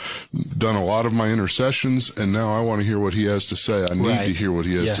 I've done a lot of my intercessions, and now I want to hear what he has to say. I need to hear what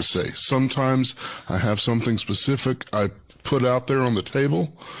he has to say. Sometimes I have something specific I put out there on the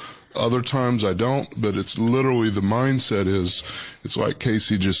table. Other times I don't, but it's literally the mindset it's like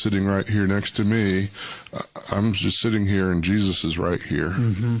Casey just sitting right here next to me. I'm just sitting here and Jesus is right here,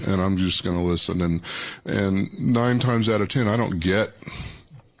 and I'm just going to listen. And 9 times out of 10, I don't get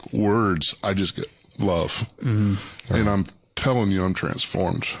words. I just get love. And I'm telling you, I'm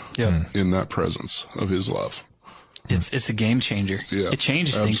transformed in that presence of his love. It's a game changer. Yeah, it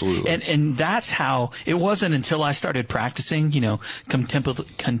changes absolutely. things. And that's how it wasn't until I started practicing,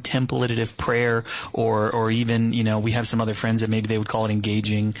 contemplative prayer or even, we have some other friends that maybe they would call it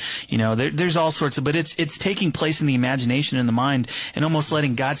engaging. There's all sorts of, but it's taking place in the imagination and the mind and almost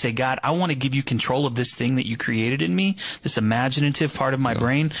letting God say, God, I want to give you control of this thing that you created in me, this imaginative part of my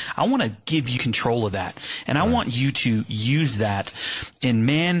brain. I want to give you control of that. And I want you to use that. And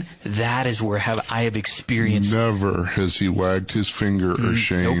man, that is where I have experienced. Never has he wagged his finger or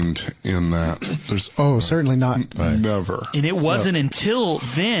shamed in that. There's certainly not. Never. And it wasn't until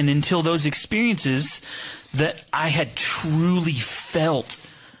those experiences that I had truly felt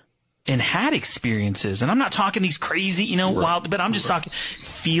and had experiences. And I'm not talking these crazy, wild, but I'm just talking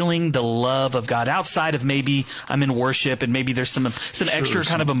feeling the love of God outside of maybe I'm in worship and maybe there's some extra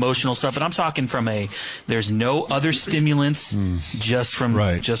kind of emotional stuff. But I'm talking from there's no other stimulants, just from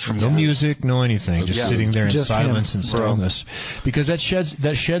no God. music, no anything, just sitting there in just silence him, and stillness. Because that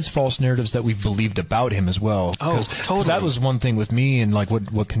sheds false narratives that we've believed about him as well. Oh, totally. 'Cause that was one thing with me, and like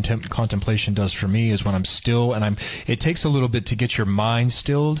what contemplation does for me is when I'm still and it takes a little bit to get your mind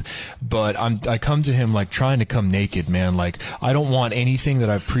stilled. But I come to him like trying to come naked, man. Like I don't want anything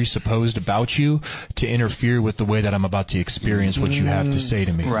that I've presupposed about you to interfere with the way that I'm about to experience what you have to say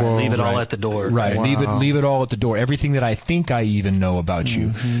to me. Right, leave it all at the door. Right, Wow. leave it all at the door. Everything that I think I even know about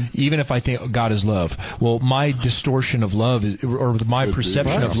you, even if I think God is love. Well, my distortion of love or my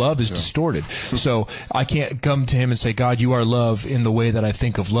perception of love is distorted. So I can't come to him and say, God, you are love in the way that I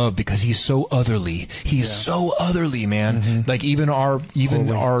think of love, because he's so otherly. He's so otherly, man. Like even our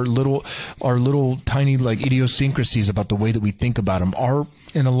little tiny like idiosyncrasies about the way that we think about him are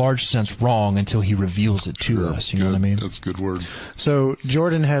in a large sense wrong until he reveals it to us. You know what I mean? That's a good word. So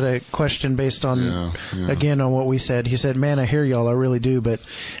Jordan had a question based on, again, on what we said. He said, man, I hear y'all, I really do, but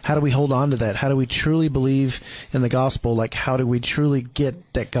how do we hold on to that? How do we truly believe in the gospel? Like, how do we truly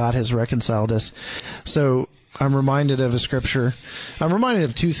get that God has reconciled us? So I'm reminded of a scripture. I'm reminded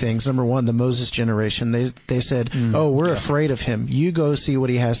of 2 things. Number one, the Moses generation. They said, oh, we're afraid of him. You go see what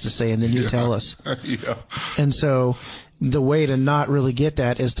he has to say, and then you tell us. And so the way to not really get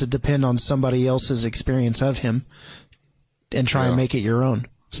that is to depend on somebody else's experience of him and try and make it your own.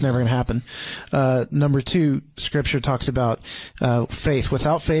 It's never going to happen. Number 2, Scripture talks about faith.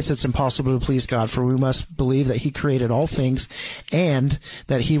 Without faith, it's impossible to please God, for we must believe that He created all things and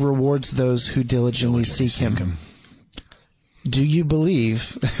that He rewards those who diligently seek Him. Do you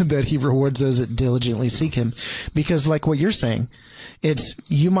believe that He rewards those that diligently seek Him? Because like what you're saying, it's,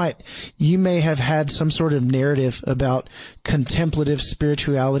 you may have had some sort of narrative about contemplative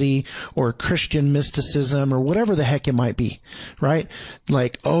spirituality or Christian mysticism or whatever the heck it might be, right?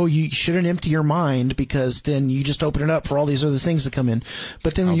 Like, oh, you shouldn't empty your mind because then you just open it up for all these other things to come in.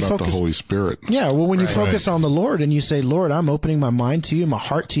 But then when you focus, the Holy Spirit. Yeah, well, when you focus on the Lord and you say, Lord, I'm opening my mind to you, my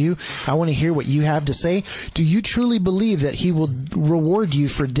heart to you, I want to hear what you have to say. Do you truly believe that He will reward you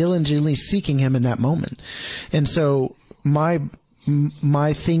for diligently seeking Him in that moment? And so my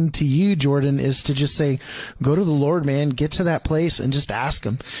thing to you, Jordan, is to just say, go to the Lord, man, get to that place and just ask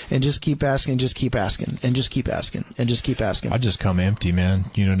Him and just keep asking, just keep asking and just keep asking and just keep asking. I just come empty, man.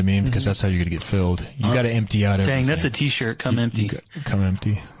 You know what I mean? Because that's how you're going to get filled. You got to empty out everything. Dang, that's a t-shirt. Come empty. Come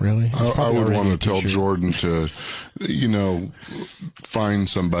empty. Really? I would want to tell Jordan to, find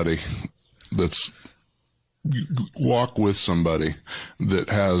somebody that's, walk with somebody that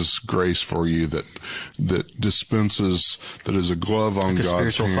has grace for you, that dispenses, that is a glove on like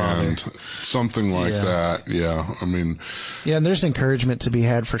God's hand, something like that. Yeah. I mean, yeah, and there's encouragement to be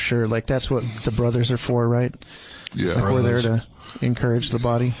had for sure. Like that's what the brothers are for, right? Yeah. Like we're there to encourage the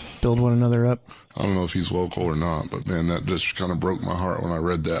body, build one another up. I don't know if he's local or not, but man, that just kind of broke my heart when I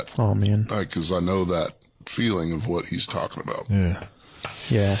read that. Oh man. Because I know that feeling of what he's talking about. Yeah.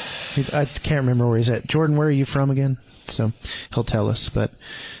 Yeah. I can't remember where he's at. Jordan, where are you from again? So he'll tell us. But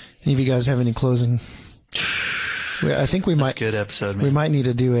any of you guys have any closing? I think we might. Good episode, man. We might need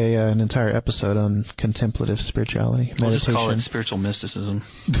to do an entire episode on contemplative spirituality. We'll meditation. just call it spiritual mysticism.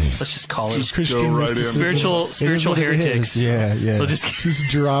 Let's just call it Just go right in. Spiritual heretics. Yeah. We'll just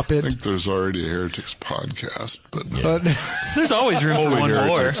drop I it. think there's already a Heretics podcast, but there's always room for one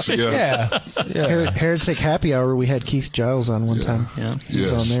more. Heretics. Yeah. Heretic Happy Hour. We had Keith Giles on one time. Yeah.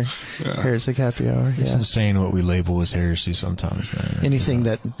 He's on there. Yeah. Heretic Happy Hour. It's Yeah. insane what we label as heresy sometimes, man. Anything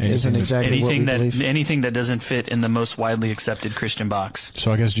that isn't exactly what we believe. Anything that doesn't fit in the most widely accepted Christian box.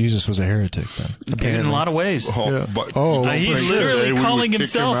 So I guess Jesus was a heretic then. In a lot of ways. He's He's literally calling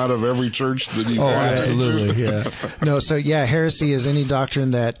himself him out of every church that he Absolutely, yeah. No, so heresy is any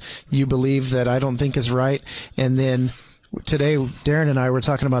doctrine that you believe that I don't think is right. And then today, Darren and I were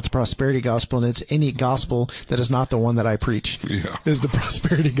talking about the prosperity gospel, and it's any gospel that is not the one that I preach. Yeah. Is the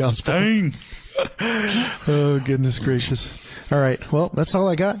prosperity gospel. Dang. Oh, goodness gracious. All right. Well, that's all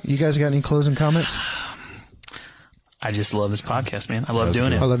I got. You guys got any closing comments? I just love this podcast, man. I love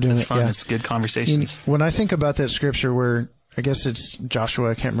doing it. I love doing it's it. fun. Yeah. It's good conversations. When I think about that scripture where, I guess it's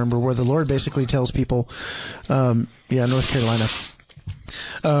Joshua, I can't remember, where the Lord basically tells people, North Carolina.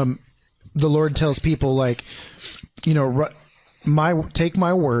 The Lord tells people, like, take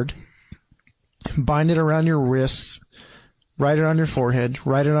my word, bind it around your wrists, write it on your forehead,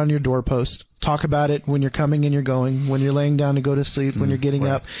 write it on your doorpost, talk about it when you're coming and you're going, when you're laying down to go to sleep, when you're getting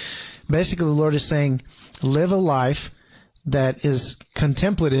up. Basically, the Lord is saying, live a life that is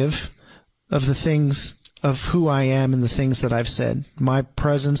contemplative of the things of who I am and the things that I've said. My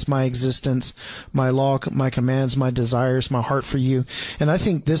presence, my existence, my law, my commands, my desires, my heart for you. And I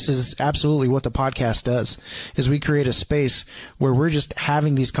think this is absolutely what the podcast does, is we create a space where we're just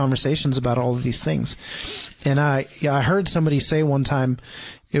having these conversations about all of these things. And I heard somebody say one time,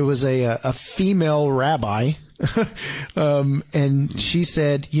 it was a female rabbi, and she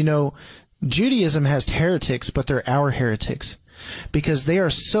said, Judaism has heretics, but they're our heretics, because they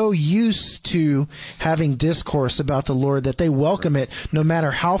are so used to having discourse about the Lord that they welcome it no matter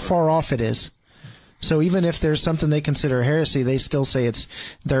how far off it is. So even if there's something they consider heresy, they still say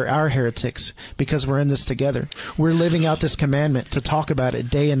they're our heretics because we're in this together. We're living out this commandment to talk about it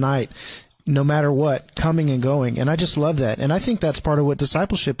day and night, no matter what, coming and going. And I just love that. And I think that's part of what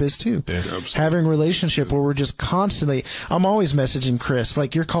discipleship is too. Yeah, having a relationship where we're just constantly, I'm always messaging Chris,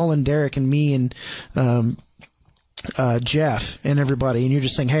 like you're calling Derek and me and, Jeff and everybody, and you're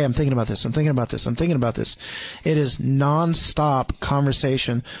just saying, hey, I'm thinking about this. I'm thinking about this. I'm thinking about this. It is nonstop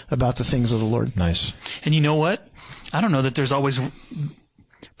conversation about the things of the Lord. Nice. And you know what? I don't know that there's always,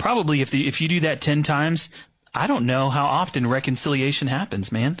 probably if you do that 10 times, I don't know how often reconciliation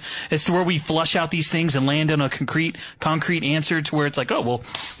happens, man. It's to where we flush out these things and land on a concrete answer to where it's like, oh, well,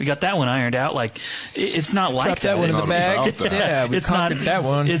 we got that one ironed out. Like, it's not like that one in the bag. Yeah, we conquered that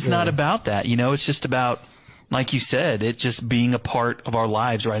one. It's not about that. It's just about like you said, it just being a part of our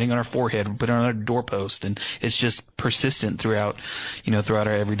lives, writing on our forehead, put it on our doorpost, and it's just persistent throughout our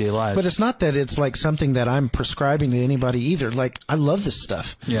everyday lives. But it's not that it's like something that I'm prescribing to anybody either. Like, I love this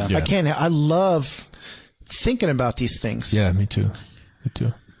stuff. Yeah. I love thinking about these things. Yeah, me too. Me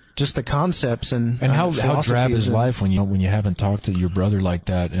too. Just the concepts and how drab is and- life when you haven't talked to your brother like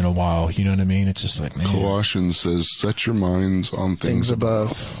that in a while? You know what I mean? It's just like, man. Colossians says, set your minds on things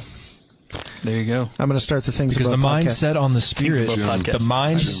above. There you go. I'm going to start the Things Because the Above podcast. mindset on the spirit, Things Above podcast. the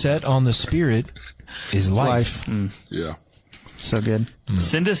mindset on the spirit is life. Yeah. So good.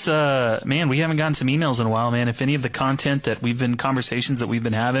 Send us, man, we haven't gotten some emails in a while, man. If any of the content that conversations that we've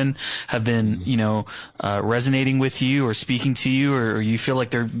been having have been, resonating with you or speaking to you, or you feel like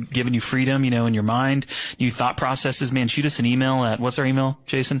they're giving you freedom, in your mind, new thought processes, man, shoot us an email at, what's our email,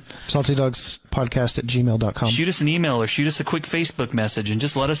 Jason? saltydogspodcast@gmail.com. Shoot us an email or shoot us a quick Facebook message and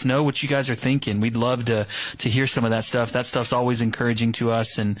just let us know what you guys are thinking. We'd love to hear some of that stuff. That stuff's always encouraging to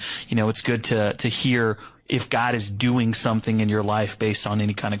us. And, it's good to hear if God is doing something in your life based on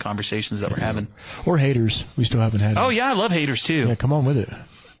any kind of conversations that we're having. Or haters. We still haven't had. Oh, yeah, I love haters too. Yeah, come on with it.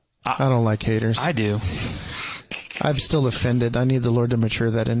 I don't like haters. I do. I'm still offended. I need the Lord to mature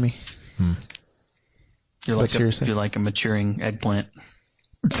that in me. You're But seriously. you're like a maturing eggplant.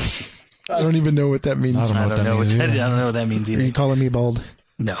 I don't even know what that means. I don't know what that means I either. don't know what that means Are you either. calling me bald?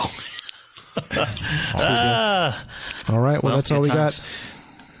 No. All right. Well, that's all good we got. times.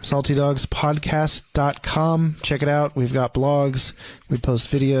 saltydogspodcast.com. Check it out. We've got blogs. We post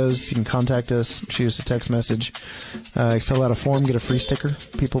videos. You can contact us. Shoot us a text message. Fill out a form. Get a free sticker.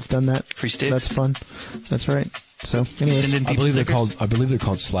 People have done that. Free sticks? That's fun. That's right. So, anyway, Send in I people believe stickers? they're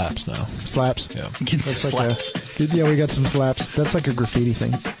called slaps now. slaps. Yeah. Get That's some like slaps. yeah, we got some slaps. That's like a graffiti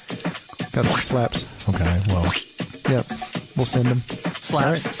thing. Got some slaps. Okay. Well. Yep. We'll send them.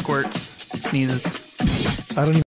 Slaps, squirts, sneezes. I don't even